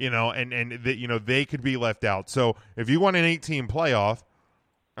could be left out. So if you want an 8-team playoff,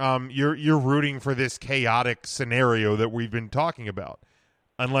 you're rooting for this chaotic scenario that we've been talking about,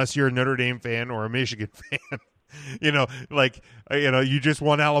 unless you're a Notre Dame fan or a Michigan fan. You just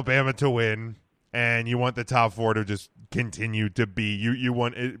want Alabama to win, and you want the top 4 to just continue to be. You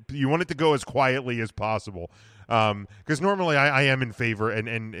want it to go as quietly as possible. Because normally I am in favor,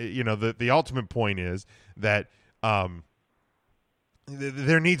 and the ultimate point is that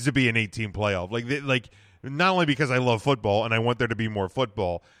there needs to be an 8-team playoff. Like not only because I love football and I want there to be more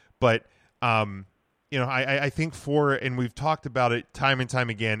football, but I think 4, and we've talked about it time and time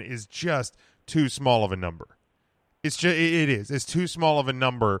again, is just too small of a number. It's too small of a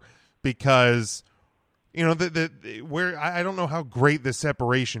number because where I don't know how great the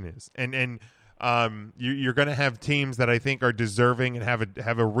separation is, and you're going to have teams that I think are deserving and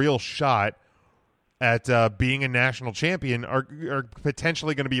have a real shot at being a national champion are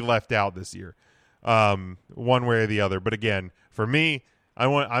potentially going to be left out this year, one way or the other. But again, for me,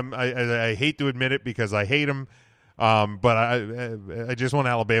 I hate to admit it because I hate them, but I just want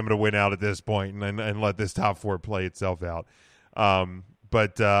Alabama to win out at this point and let this top 4 play itself out.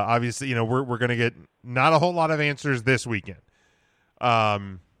 But obviously, we're going to get not a whole lot of answers this weekend.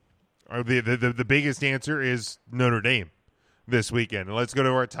 The biggest answer is Notre Dame this weekend. And let's go to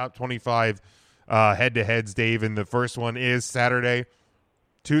our top 25 head-to-heads, Dave. And the first one is Saturday,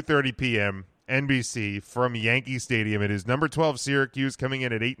 2:30 p.m., NBC from Yankee Stadium. It is number 12 Syracuse coming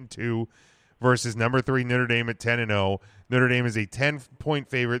in at 8-2 versus number 3 Notre Dame at 10-0. Notre Dame is a 10-point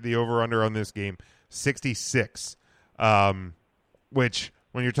favorite. The over/under on this game, 66. Which,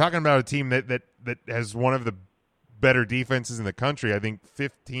 when you're talking about a team that has one of the better defenses in the country, I think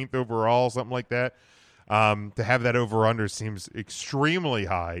 15th overall, something like that, to have that over/under seems extremely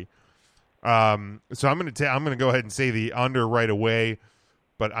high. So I'm going to go ahead and say the under right away,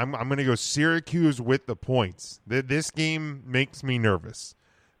 but I'm going to go Syracuse with the points. This game makes me nervous.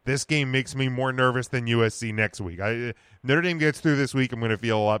 This game makes me more nervous than USC next week. Notre Dame gets through this week, I'm going to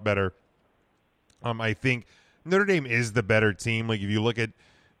feel a lot better. I think Notre Dame is the better team. Like if you look at,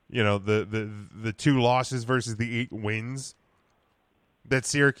 the 2 losses versus the 8 wins that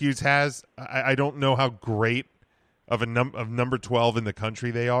Syracuse has, I don't know how great of number 12 in the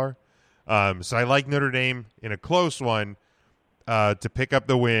country they are. So I like Notre Dame in a close one to pick up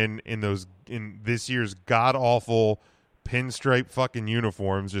the win in this year's god awful pinstripe fucking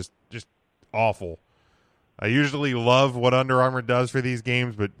uniforms, just awful. I usually love what Under Armour does for these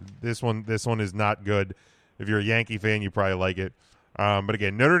games, but this one is not good. If you're a Yankee fan, you probably like it. But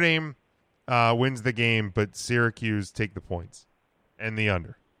again, Notre Dame wins the game, but Syracuse take the points and the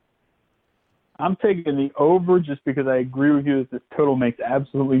under. I'm taking the over just because I agree with you that this total makes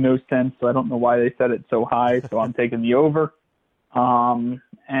absolutely no sense. So I don't know why they set it so high. So I'm taking the over. And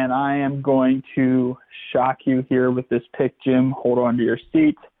I am going to shock you here with this pick, Jim. Hold on to your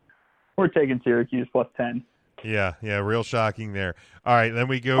seat. We're taking Syracuse plus 10. Yeah, real shocking there. All right, then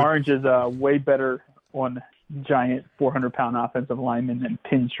we go. Orange is way better on giant 400-pound offensive linemen than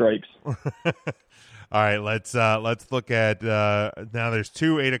pinstripes. All right, let's look at now. There's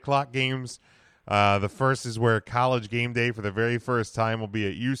 2 8:00 games. The first is where College Game Day for the very first time will be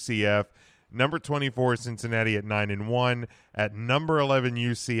at UCF. Number 24 Cincinnati at 9-1. At number 11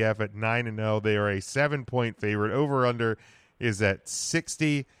 UCF at 9-0. They are a 7-point favorite. Over under is at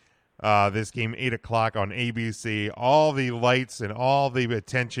 60. This game 8:00 on ABC. All the lights and all the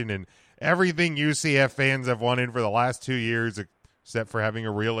attention and everything UCF fans have wanted for the last 2 years, except for having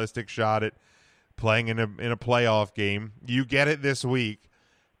a realistic shot at playing in a playoff game. You get it this week,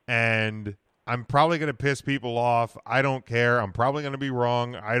 and I'm probably going to piss people off. I don't care. I'm probably going to be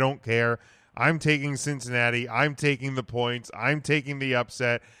wrong. I don't care. I'm taking Cincinnati. I'm taking the points. I'm taking the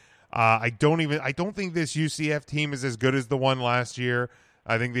upset. I don't think this UCF team is as good as the one last year.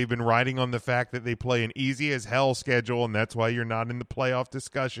 I think they've been riding on the fact that they play an easy as hell schedule, and that's why you're not in the playoff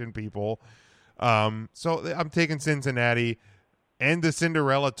discussion, people. So I'm taking Cincinnati. End the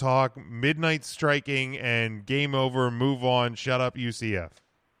Cinderella talk, midnight striking, and game over, move on, shut up UCF.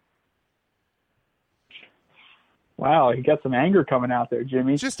 Wow, you got some anger coming out there,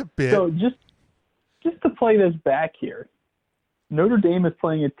 Jimmy. Just a bit. So just to play this back here, Notre Dame is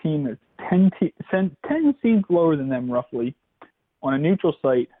playing a team that's 10 seeds lower than them roughly on a neutral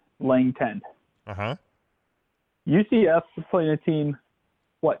site, laying 10. Uh-huh. UCF is playing a team,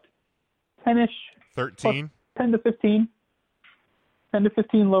 10-ish? 13? 10 to 15. 10 to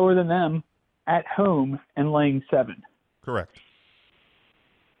 15 lower than them at home and laying 7. Correct.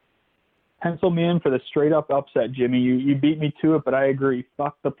 Pencil me in for the straight-up upset, Jimmy. You beat me to it, but I agree.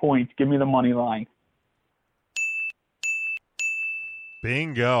 Fuck the points. Give me the money line.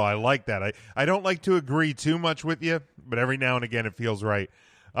 Bingo. I like that. I don't like to agree too much with you, but every now and again it feels right.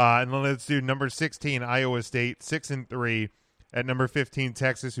 And then let's do number 16, Iowa State, 6-3. At number 15,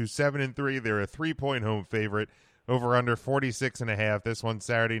 Texas, who's 7-3. They're a 3-point home favorite. Over under 46.5. This one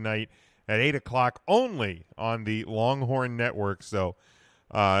Saturday night at 8:00 only on the Longhorn Network. So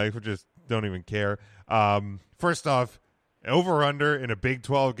if we just don't even care. First off, over under in a Big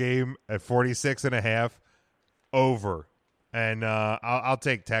 12 game at 46.5. Over. And I'll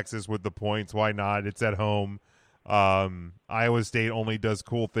take Texas with the points. Why not? It's at home. Iowa State only does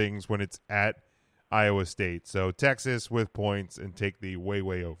cool things when it's at Iowa State. So Texas with points and take the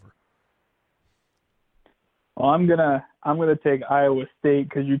way over. Well, I'm gonna take Iowa State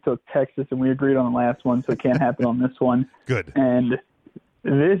because you took Texas and we agreed on the last one, so it can't happen on this one. Good. And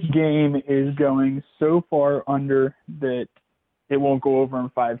this game is going so far under that it won't go over in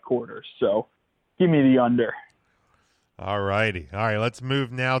 5 quarters. So give me the under. All righty. All right, let's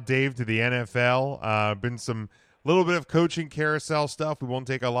move now, Dave, to the NFL. Been some little bit of coaching carousel stuff. We won't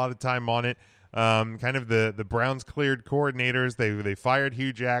take a lot of time on it. Kind of the Browns cleared coordinators. They fired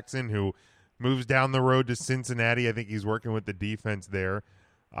Hugh Jackson, who moves down the road to Cincinnati. I think he's working with the defense there.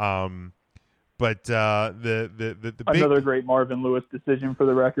 But the another great Marvin Lewis decision for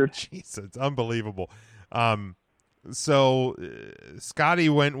the record. Jeez, it's unbelievable. So Scotty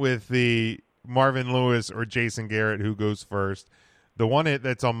went with the Marvin Lewis or Jason Garrett, who goes first. The one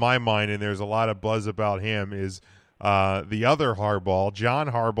that's on my mind, and there's a lot of buzz about him, is the other Harbaugh, John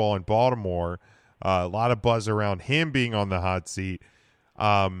Harbaugh in Baltimore. A lot of buzz around him being on the hot seat.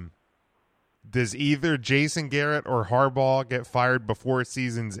 Does either Jason Garrett or Harbaugh get fired before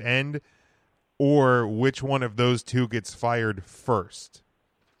season's end, or which one of those two gets fired first?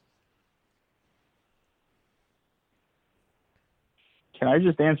 Can I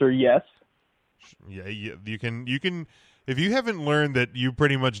just answer yes? Yeah, you can. If you haven't learned that you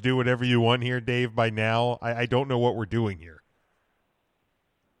pretty much do whatever you want here, Dave, by now, I don't know what we're doing here.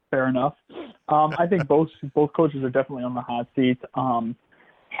 Fair enough. I think both coaches are definitely on the hot seat.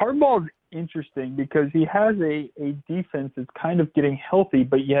 Harbaugh's interesting because he has a defense that's kind of getting healthy,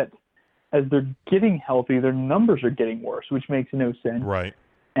 but yet as they're getting healthy, their numbers are getting worse, which makes no sense. Right.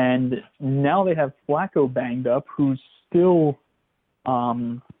 And now they have Flacco banged up, who's still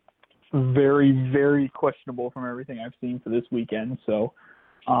very, very questionable from everything I've seen for this weekend. So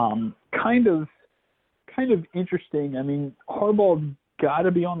kind of interesting. I mean, Harbaugh's got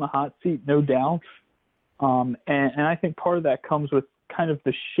to be on the hot seat, no doubt. And I think part of that comes with kind of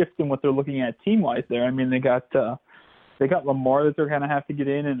the shift in what they're looking at team-wise there. I mean, they got Lamar that they're going to have to get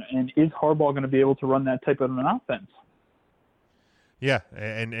in, and is Harbaugh going to be able to run that type of an offense? Yeah,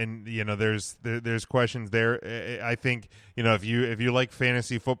 and you know, there's questions there. I think, you know, if you like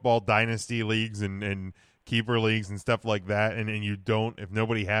fantasy football dynasty leagues and keeper leagues and stuff like that, and you don't, if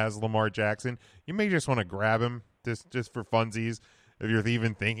nobody has Lamar Jackson, you may just want to grab him just for funsies. If you're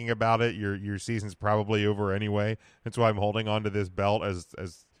even thinking about it, your season's probably over anyway. That's why I'm holding on to this belt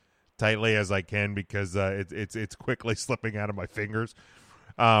as tightly as I can, because it's quickly slipping out of my fingers.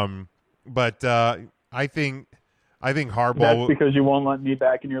 But I think Harbaugh. That's because you won't let me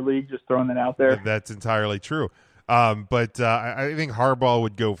back in your league. Just throwing that out there. That's entirely true. But I think Harbaugh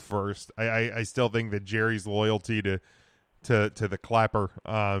would go first. I still think that Jerry's loyalty to the Clapper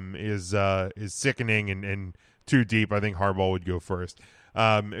is sickening and too deep. I think Harbaugh would go first.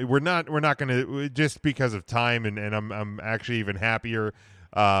 We're not going to, just because of time, and I'm actually even happier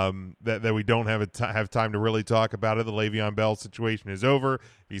that we don't have time to really talk about it. The Le'Veon Bell situation is over.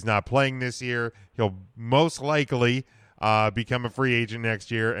 He's not playing this year. He'll most likely become a free agent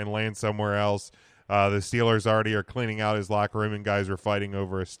next year and land somewhere else. The Steelers already are cleaning out his locker room, and guys are fighting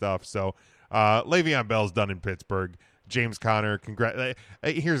over his stuff. So Le'Veon Bell's done in Pittsburgh. James Conner,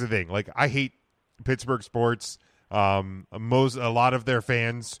 here's the thing. Like, I hate Pittsburgh sports. A lot of their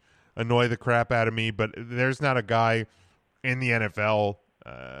fans annoy the crap out of me, but there's not a guy in the NFL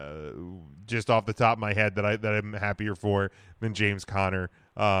just off the top of my head that I'm happier for than James Conner.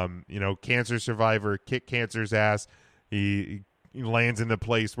 You know, cancer survivor, kicked cancer's ass. He lands in the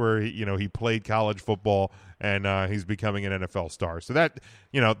place where he played college football, and he's becoming an NFL star. So that's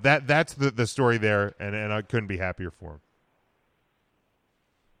the story there, and I couldn't be happier for him.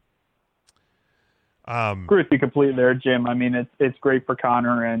 Agree with you completely there, Jim. I mean, it's great for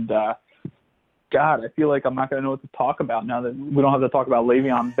Connor, and God, I feel like I'm not going to know what to talk about now that we don't have to talk about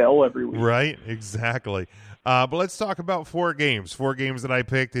Le'Veon Bell every week. Right, exactly. But let's talk about four games that I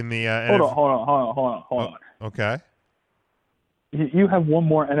picked in the Hold on. Okay. You have one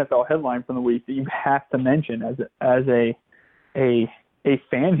more NFL headline from the week that you have to mention as a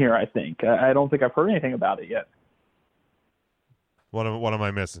fan here, I think. I don't think I've heard anything about it yet. What am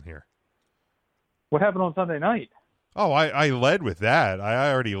I missing here? What happened on Sunday night? Oh, I led with that.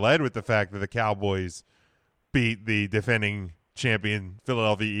 I already led with the fact that the Cowboys beat the defending champion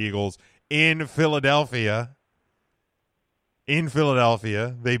Philadelphia Eagles in Philadelphia. In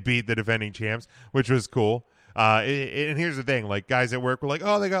Philadelphia, they beat the defending champs, which was cool. And here's the thing: like, guys at work were like,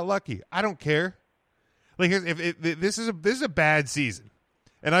 "Oh, they got lucky." I don't care. Like, this is a bad season,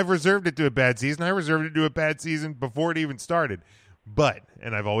 and I've reserved it to a bad season. I reserved it to a bad season before it even started. But,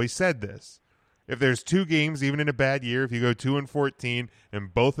 and I've always said this, if there's two games, even in a bad year, if you go 2-14,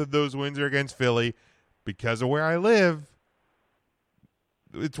 and both of those wins are against Philly, because of where I live,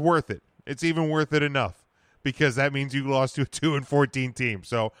 it's worth it. It's even worth it enough, because that means you lost to a 2-14 team.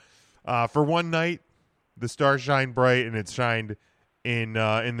 So, for one night, the stars shine bright, and it's shined in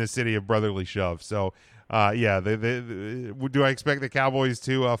the city of brotherly shove. So, do I expect the Cowboys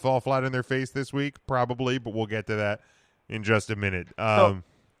to fall flat on their face this week? Probably, but we'll get to that in just a minute.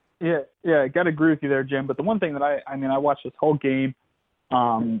 Yeah, I got to agree with you there, Jim. But the one thing that I watched this whole game.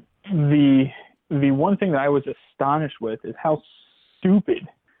 The one thing that I was astonished with is how stupid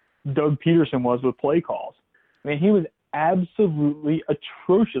Doug Peterson was with play calls. I mean, he was absolutely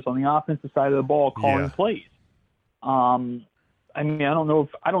atrocious on the offensive side of the ball calling plays. I mean, I don't know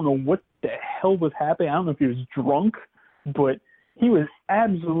what the hell was happening. I don't know if he was drunk, but he was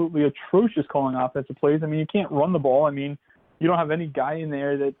absolutely atrocious calling offensive plays. I mean, you can't run the ball. I mean, you don't have any guy in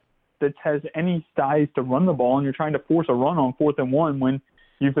there that has any size to run the ball, and you're trying to force a run on 4th and 1 when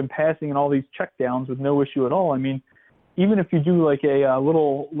you've been passing in all these checkdowns with no issue at all. I mean, even if you do like a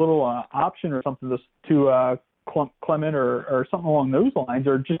little option or something to Clement or something along those lines,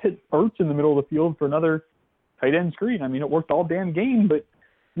 or just hit Ertz in the middle of the field for another tight end screen. I mean, it worked all damn game, but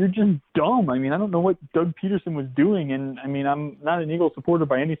you're just dumb. I mean, I don't know what Doug Peterson was doing, and I mean, I'm not an Eagles supporter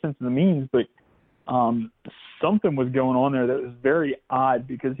by any sense of the means, but something was going on there that was very odd,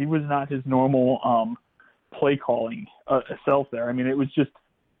 because he was not his normal play calling self there. I mean, it was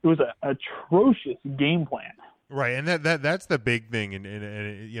an atrocious game plan. Right, and that's the big thing,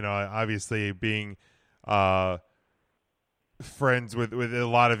 and you know, obviously being friends with a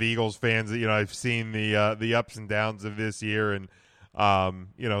lot of Eagles fans, you know, I've seen the ups and downs of this year, and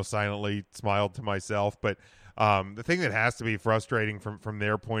you know, silently smiled to myself. But the thing that has to be frustrating from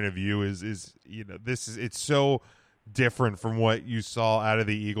their point of view is you know, it's so different from what you saw out of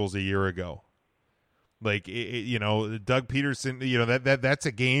the Eagles a year ago. Like you know, Doug Peterson, you know, that's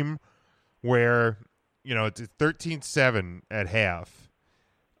a game where, you know, it's 13-7 at half,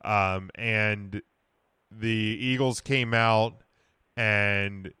 and the Eagles came out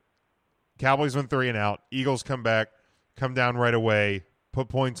and Cowboys went 3 and out. Eagles come back, come down right away, put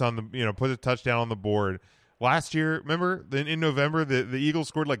points on the, you know, put a touchdown on the board. Last year, remember, then in November, the Eagles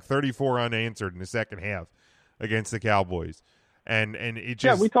scored like 34 unanswered in the second half against the Cowboys, and it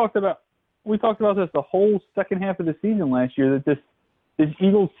just we talked about this the whole second half of the season last year, that this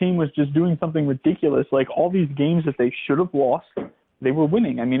Eagles team was just doing something ridiculous. Like, all these games that they should have lost, they were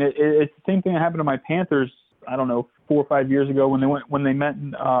winning. I mean, it's the same thing that happened to my Panthers, I don't know, 4 or 5 years ago when they met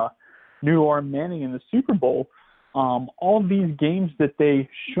New Arm Manning in the Super Bowl. All these games that they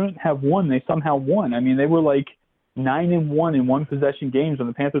shouldn't have won, they somehow won. I mean, they were like 9-1 in one possession games when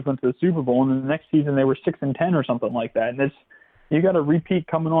the Panthers went to the Super Bowl, and then the next season they were 6-10 or something like that. And you got a repeat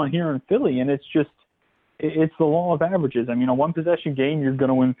coming on here in Philly, and it's the law of averages. I mean, a one possession game, you're going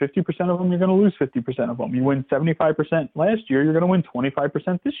to win 50% of them, you're going to lose 50% of them. You win 75% last year, you're going to win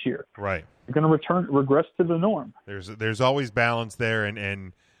 25% this year. Right. You're going to regress to the norm. There's always balance there,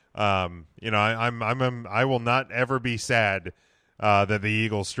 and you know, I will not ever be sad that the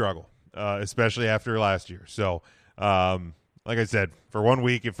Eagles struggle, especially after last year. So, like I said, for 1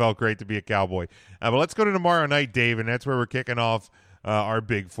 week, it felt great to be a Cowboy. But let's go to tomorrow night, Dave, and that's where we're kicking off our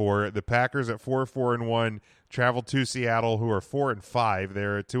Big Four. The Packers at 4-4-1 travel to Seattle, who are 4-5.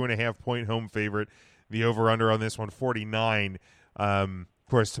 They're a 2.5-point home favorite. The over/under on this one, 49. Of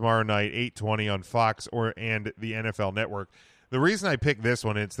course, tomorrow night, 8:20 on Fox and the NFL Network. The reason I picked this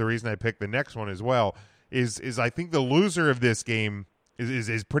one, it's the reason I picked the next one as well, is I think the loser of this game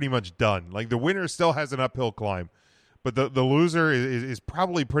is pretty much done. Like, the winner still has an uphill climb, but the loser is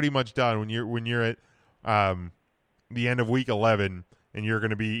probably pretty much done when you're at the end of week 11 and you're going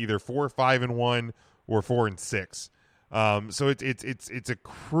to be either 4-5-1 or 4-6. So it's a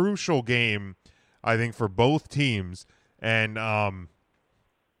crucial game, I think, for both teams, and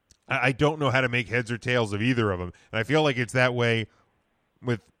I don't know how to make heads or tails of either of them. And I feel like it's that way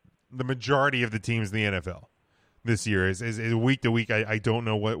with the majority of the teams in the NFL this year. Is week to week, I don't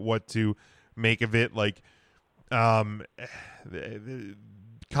know what to make of it. Like, the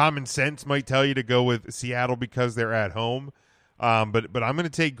common sense might tell you to go with Seattle because they're at home. But I'm going to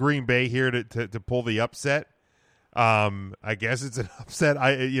take Green Bay here to pull the upset. I guess it's an upset.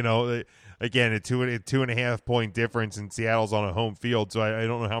 Again, a 2.5 point difference, and Seattle's on a home field, so I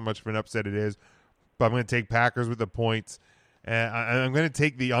don't know how much of an upset it is. But I'm going to take Packers with the points, and I'm going to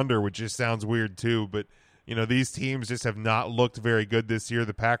take the under, which just sounds weird too. But you know, these teams just have not looked very good this year.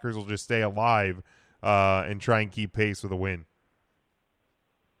 The Packers will just stay alive and try and keep pace with a win.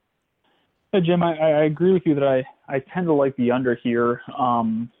 Yeah, Jim, I agree with you that I tend to like the under here.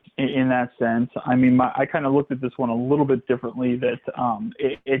 In that sense, I mean, I kind of looked at this one a little bit differently. That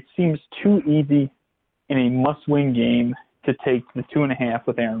it seems too easy in a must-win game to take the 2.5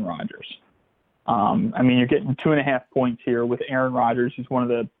 with Aaron Rodgers. I mean, you're getting 2.5 points here with Aaron Rodgers, who's one of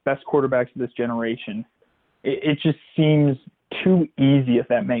the best quarterbacks of this generation. It just seems too easy, if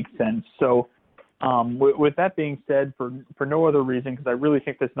that makes sense. So, with that being said, for no other reason, because I really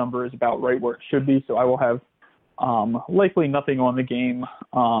think this number is about right where it should be, so I will have likely nothing on the game,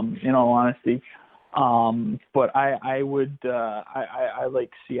 in all honesty. But I would I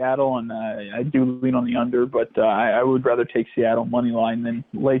like Seattle, and I do lean on the under, but I would rather take Seattle money line than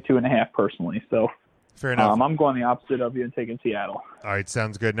lay 2.5 personally. So fair enough. I'm going the opposite of you and taking Seattle. All right,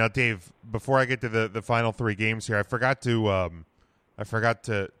 sounds good. Now, Dave, before I get to the final 3 games here, I forgot to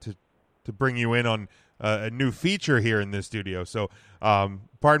bring you in on a new feature here in this studio. So,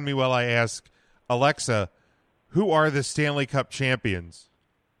 pardon me while I ask Alexa, who are the Stanley Cup champions?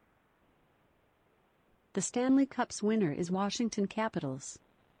 The Stanley Cup's winner is Washington Capitals.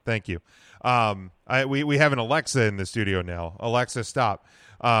 Thank you. We have an Alexa in the studio now. Alexa, stop.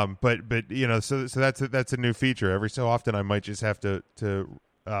 But you know, so that's a new feature. Every so often, I might just have to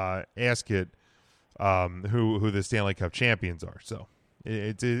ask it who the Stanley Cup champions are. So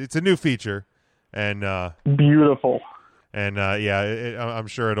it's a new feature, and beautiful. And I'm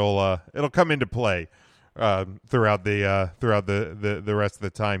sure it'll come into play throughout the rest of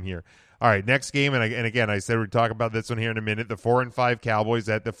the time here. All right, next game, and again, I said we'd talk about this one here in a minute. The 4-5 Cowboys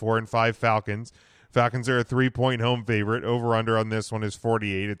at the 4-5 Falcons, Falcons are a 3-point home favorite. Over-under on this one is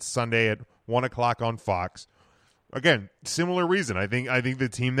 48. It's Sunday at 1 o'clock on Fox. Again, similar reason. I think the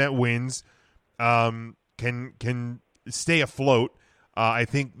team that wins can stay afloat. I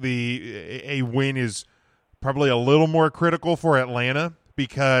think a win is probably a little more critical for Atlanta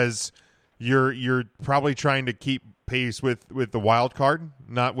because you're probably trying to keep pace with the wild card,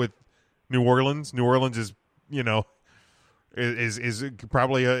 not with New Orleans. New Orleans is is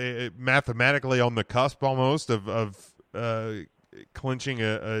probably mathematically on the cusp almost of clinching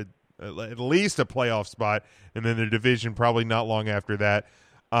at least a playoff spot, and then the division probably not long after that.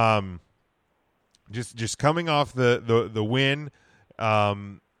 Just coming off the win,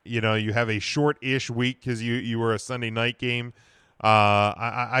 you have a short-ish week because you were a Sunday night game.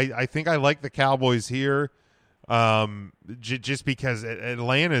 I think I like the Cowboys here, just because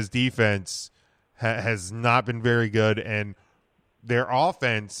Atlanta's defense has not been very good, and their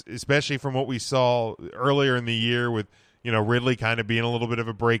offense, especially from what we saw earlier in the year with Ridley kind of being a little bit of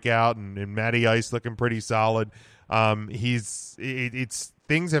a breakout and Matty Ice looking pretty solid. Things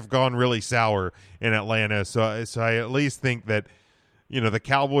have gone really sour in Atlanta, so I at least think that the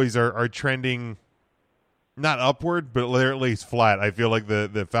Cowboys are trending not upward, but they're at least flat. I feel like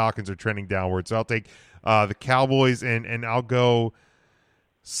the Falcons are trending downward, so I'll take the Cowboys and I'll go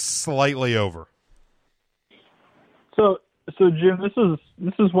slightly over. So Jim, this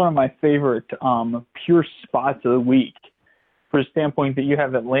is one of my favorite pure spots of the week, for the standpoint that you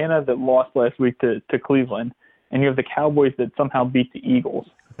have Atlanta that lost last week to Cleveland, and you have the Cowboys that somehow beat the Eagles.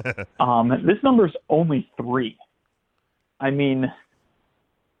 This number is only 3. I mean,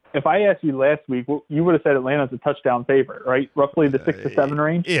 if I asked you last week, you would have said Atlanta's a touchdown favorite, right? Roughly the 6 to 7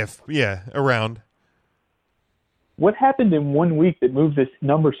 range? Around. What happened in 1 week that moved this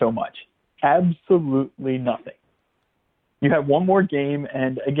number so much? Absolutely nothing. You have one more game,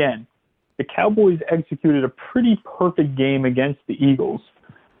 and again, the Cowboys executed a pretty perfect game against the Eagles,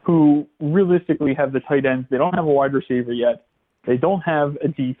 who realistically have the tight ends. They don't have a wide receiver yet. They don't have a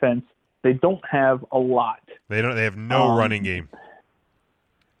defense. They don't have a lot. They have no running game.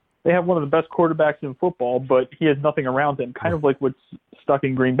 They have one of the best quarterbacks in football, but he has nothing around him, kind of like what's stuck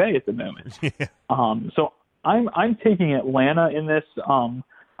in Green Bay at the moment. Yeah. So I'm taking Atlanta in this.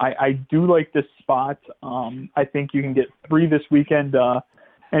 I do like this spot. I think you can get 3 this weekend.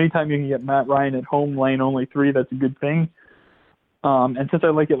 Anytime you can get Matt Ryan at home laying only 3, that's a good thing. And since I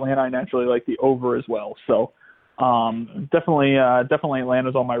like Atlanta, I naturally like the over as well. So definitely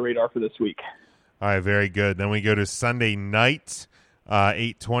Atlanta's on my radar for this week. All right, very good. Then we go to Sunday night,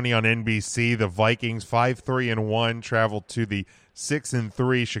 8:20 on NBC. The Vikings, 5-3-1, travel to the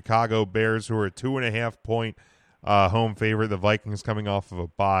 6-3 Chicago Bears, who are a 2.5-point home favorite. The Vikings coming off of a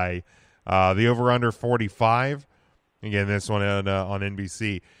bye. The over/under 45. Again, this one on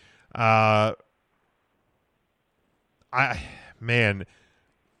NBC. I'm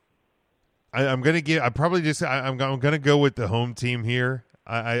gonna go with the home team here.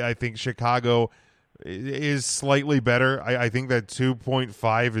 I think Chicago is slightly better. I think that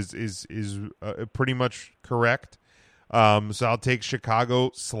 2.5 is pretty much correct. So I'll take Chicago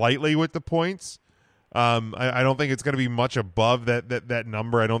slightly with the points. I don't think it's going to be much above that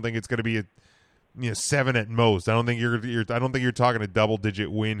number. I don't think it's going to be 7 at most. I don't think you're talking a double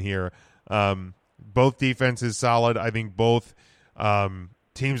digit win here. Both defenses solid. I think both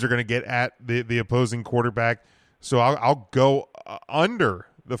teams are going to get at the opposing quarterback. So I'll go under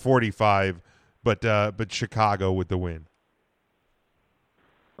the 45, but Chicago with the win.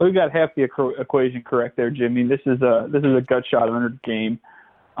 Well, you got half the equation correct there, Jimmy. This is a gut shot under game.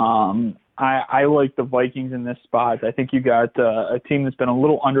 I like the Vikings in this spot. I think you got a team that's been a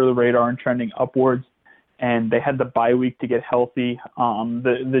little under the radar and trending upwards, and they had the bye week to get healthy.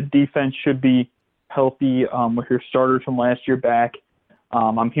 The defense should be healthy with your starters from last year back.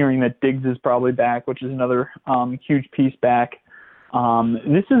 I'm hearing that Diggs is probably back, which is another huge piece back.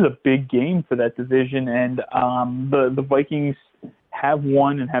 This is a big game for that division, and the Vikings have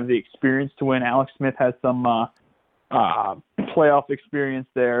won and have the experience to win. Alex Smith has some playoff experience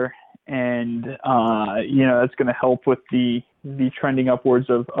there, and that's going to help with the trending upwards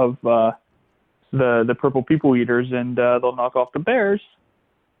of the Purple People Eaters, and they'll knock off the Bears.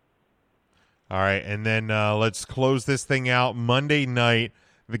 All right, and then let's close this thing out. Monday night,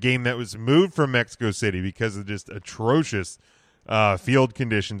 the game that was moved from Mexico City because of just atrocious field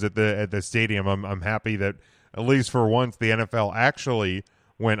conditions at the stadium. I'm happy that at least for once the NFL actually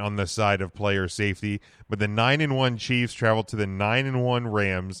went on the side of player safety. But the 9-1 Chiefs traveled to the 9-1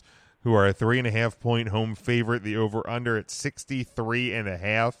 Rams, who are a 3.5-point home favorite. The over/under at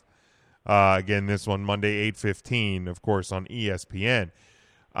 63.5. Again, this one Monday 8:15, of course, on ESPN.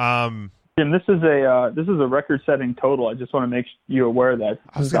 Jim, this is a record-setting total. I just want to make you aware of that.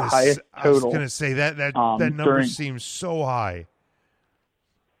 This is the highest total. I was going to say that number seems so high.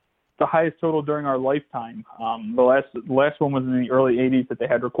 The highest total during our lifetime. The last one was in the early 80s that they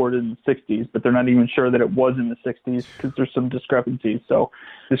had recorded in the 60s, but they're not even sure that it was in the 60s because there's some discrepancies. So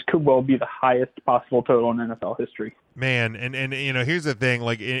this could well be the highest possible total in NFL history. Man, and here's the thing: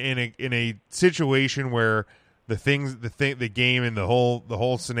 like in a situation where the game and the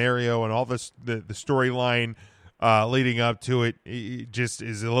whole scenario and all the storyline leading up to it just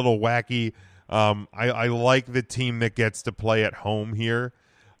is a little wacky. I like the team that gets to play at home here.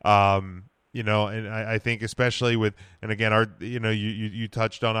 And I think especially with, and again, you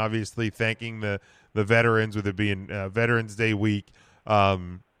touched on obviously thanking the veterans with it being Veterans Day week.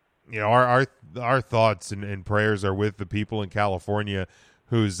 Our thoughts and prayers are with the people in California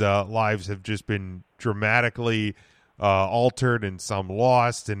whose lives have just been dramatically altered and some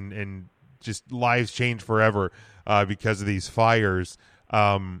lost and just lives changed forever because of these fires.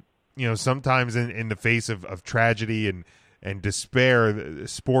 Sometimes in the face of tragedy and despair,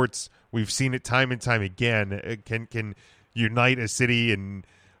 sports, we've seen it time and time again, it can unite a city and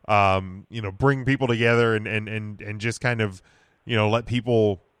bring people together and just kind of let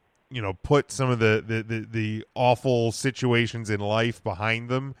people put some of the awful situations in life behind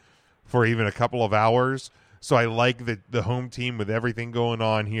them for even a couple of hours. So I like the home team with everything going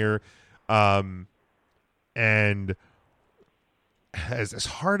on here, and as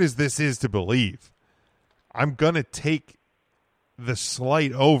hard as this is to believe, I'm gonna take the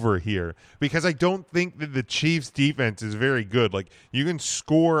slight over here because I don't think that the Chiefs defense is very good. Like, you can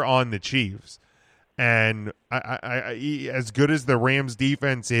score on the Chiefs, and I as good as the Rams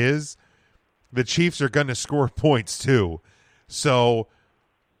defense is, the Chiefs are going to score points too. So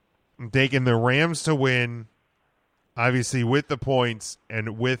I'm taking the Rams to win, obviously with the points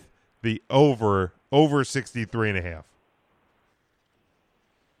and with the over 63.5.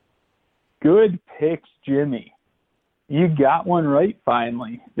 Good picks, Jimmy. You got one right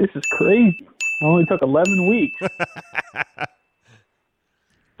finally. This is crazy. It only took 11 weeks.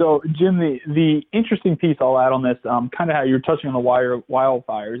 So, Jim, the interesting piece I'll add on this, kind of how you're touching on the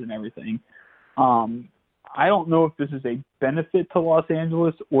wildfires and everything. I don't know if this is a benefit to Los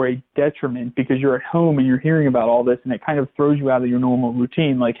Angeles or a detriment because you're at home and you're hearing about all this and it kind of throws you out of your normal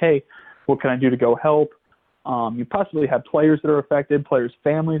routine. Like, hey, what can I do to go help? You possibly have players that are affected, players'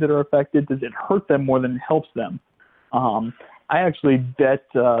 families that are affected. Does it hurt them more than it helps them? I actually bet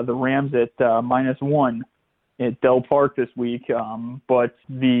the Rams at -1 at Del Park this week, but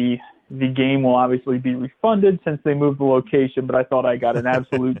the game will obviously be refunded since they moved the location. But I thought I got an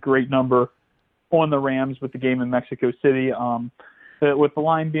absolute great number on the Rams with the game in Mexico City. With the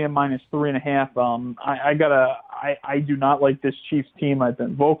line being -3.5, I do not like this Chiefs team. I've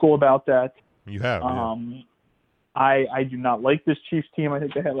been vocal about that. You have. Yeah. I do not like this Chiefs team. I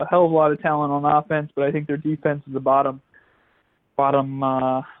think they have a hell of a lot of talent on offense, but I think their defense is the bottom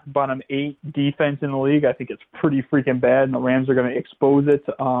 8 defense in the league. I think it's pretty freaking bad, and the Rams are going to expose it.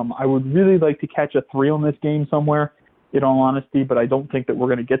 I would really like to catch a 3 on this game somewhere, in all honesty, but I don't think that we're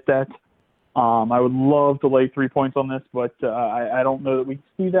going to get that. I would love to lay 3 points on this, but I don't know that we can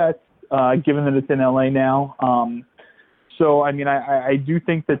see that, given that it's in LA now. So, I mean, I do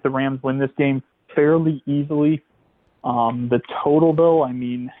think that the Rams win this game fairly easily. The total, though, I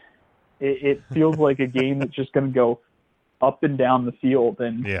mean, it feels like a game that's just going to go up and down the field.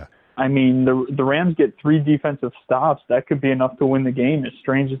 And, yeah. I mean, the Rams get 3 defensive stops. That could be enough to win the game, as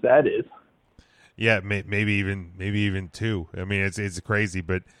strange as that is. Yeah, maybe even 2. I mean, it's crazy,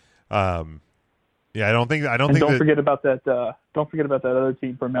 but yeah, I don't think. Don't forget about that. Don't forget about that other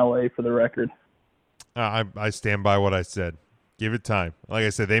team from LA for the record. I stand by what I said. Give it time. Like I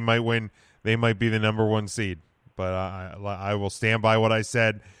said, they might win. They might be the number 1 seed. But I will stand by what I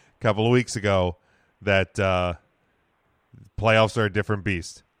said a couple of weeks ago that playoffs are a different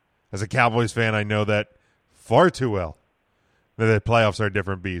beast. As a Cowboys fan, I know that far too well. That playoffs are a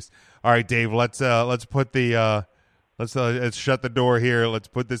different beast. All right, Dave. Let's put the let's shut the door here. Let's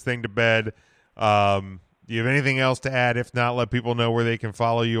put this thing to bed. Do you have anything else to add? If not, let people know where they can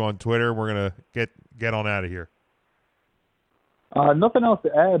follow you on Twitter. We're gonna get on out of here. Nothing else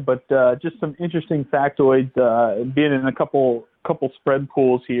to add, but just some interesting factoids. Being in a couple spread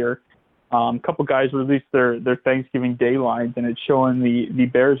pools here, a couple guys released their Thanksgiving Day lines, and it's showing the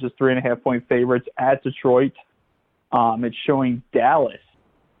Bears as 3.5-point favorites at Detroit. It's showing Dallas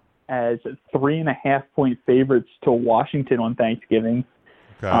as 3.5-point favorites to Washington on Thanksgiving.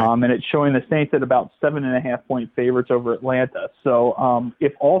 Okay. And it's showing the Saints at about 7.5-point favorites over Atlanta. So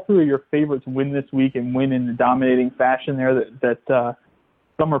if all 3 of your favorites win this week and win in a dominating fashion there, that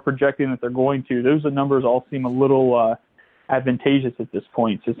some are projecting that they're going to. Those numbers all seem a little advantageous at this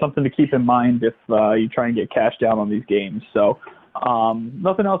point. So something to keep in mind if you try and get cash down on these games. So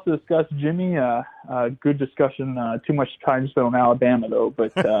nothing else to discuss, Jimmy. Good discussion. Too much time spent on Alabama, though.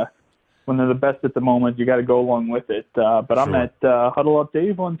 But when they're the best at the moment, you got to go along with it. But sure. I'm at Huddle Up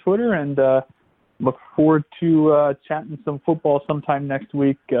Dave on Twitter, and look forward to chatting some football sometime next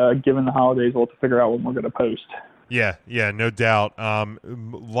week. Given the holidays, we'll have to figure out when we're going to post. Yeah, no doubt.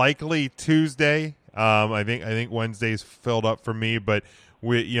 Likely Tuesday. I think Wednesday's filled up for me, but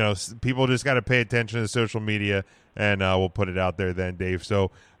people just got to pay attention to social media, and we'll put it out there then, Dave.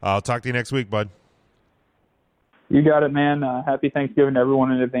 So I'll talk to you next week, bud. You got it, man. Happy Thanksgiving to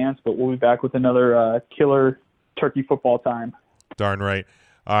everyone in advance, but we'll be back with another killer turkey football time. Darn right.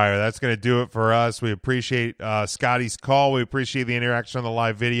 All right, that's going to do it for us. We appreciate Scotty's call. We appreciate the interaction on the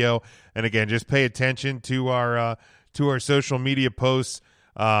live video. And again, just pay attention to our social media posts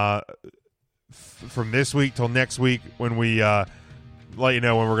from this week till next week when we let you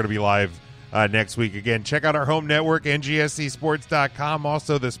know when we're going to be live next week. Again, check out our home network, ngscsports.com.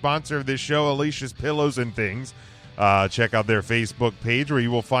 Also, the sponsor of this show, Alicia's Pillows and Things. Check out their Facebook page where you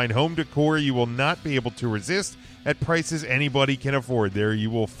will find home decor you will not be able to resist at prices anybody can afford. There you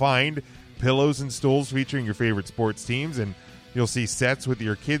will find pillows and stools featuring your favorite sports teams, and you'll see sets with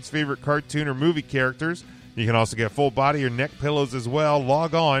your kids' favorite cartoon or movie characters. You can also get full body or neck pillows as well.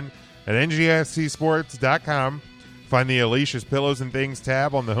 Log on at ngscsports.com. Find the Alicia's Pillows and Things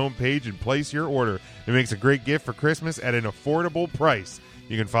tab on the homepage and place your order. It makes a great gift for Christmas at an affordable price.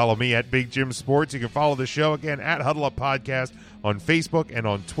 You can follow me at Big Jim Sports. You can follow the show again at Huddle Up Podcast on Facebook and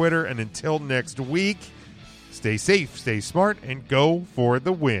on Twitter. And until next week, stay safe, stay smart, and go for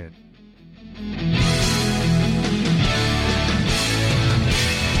the win.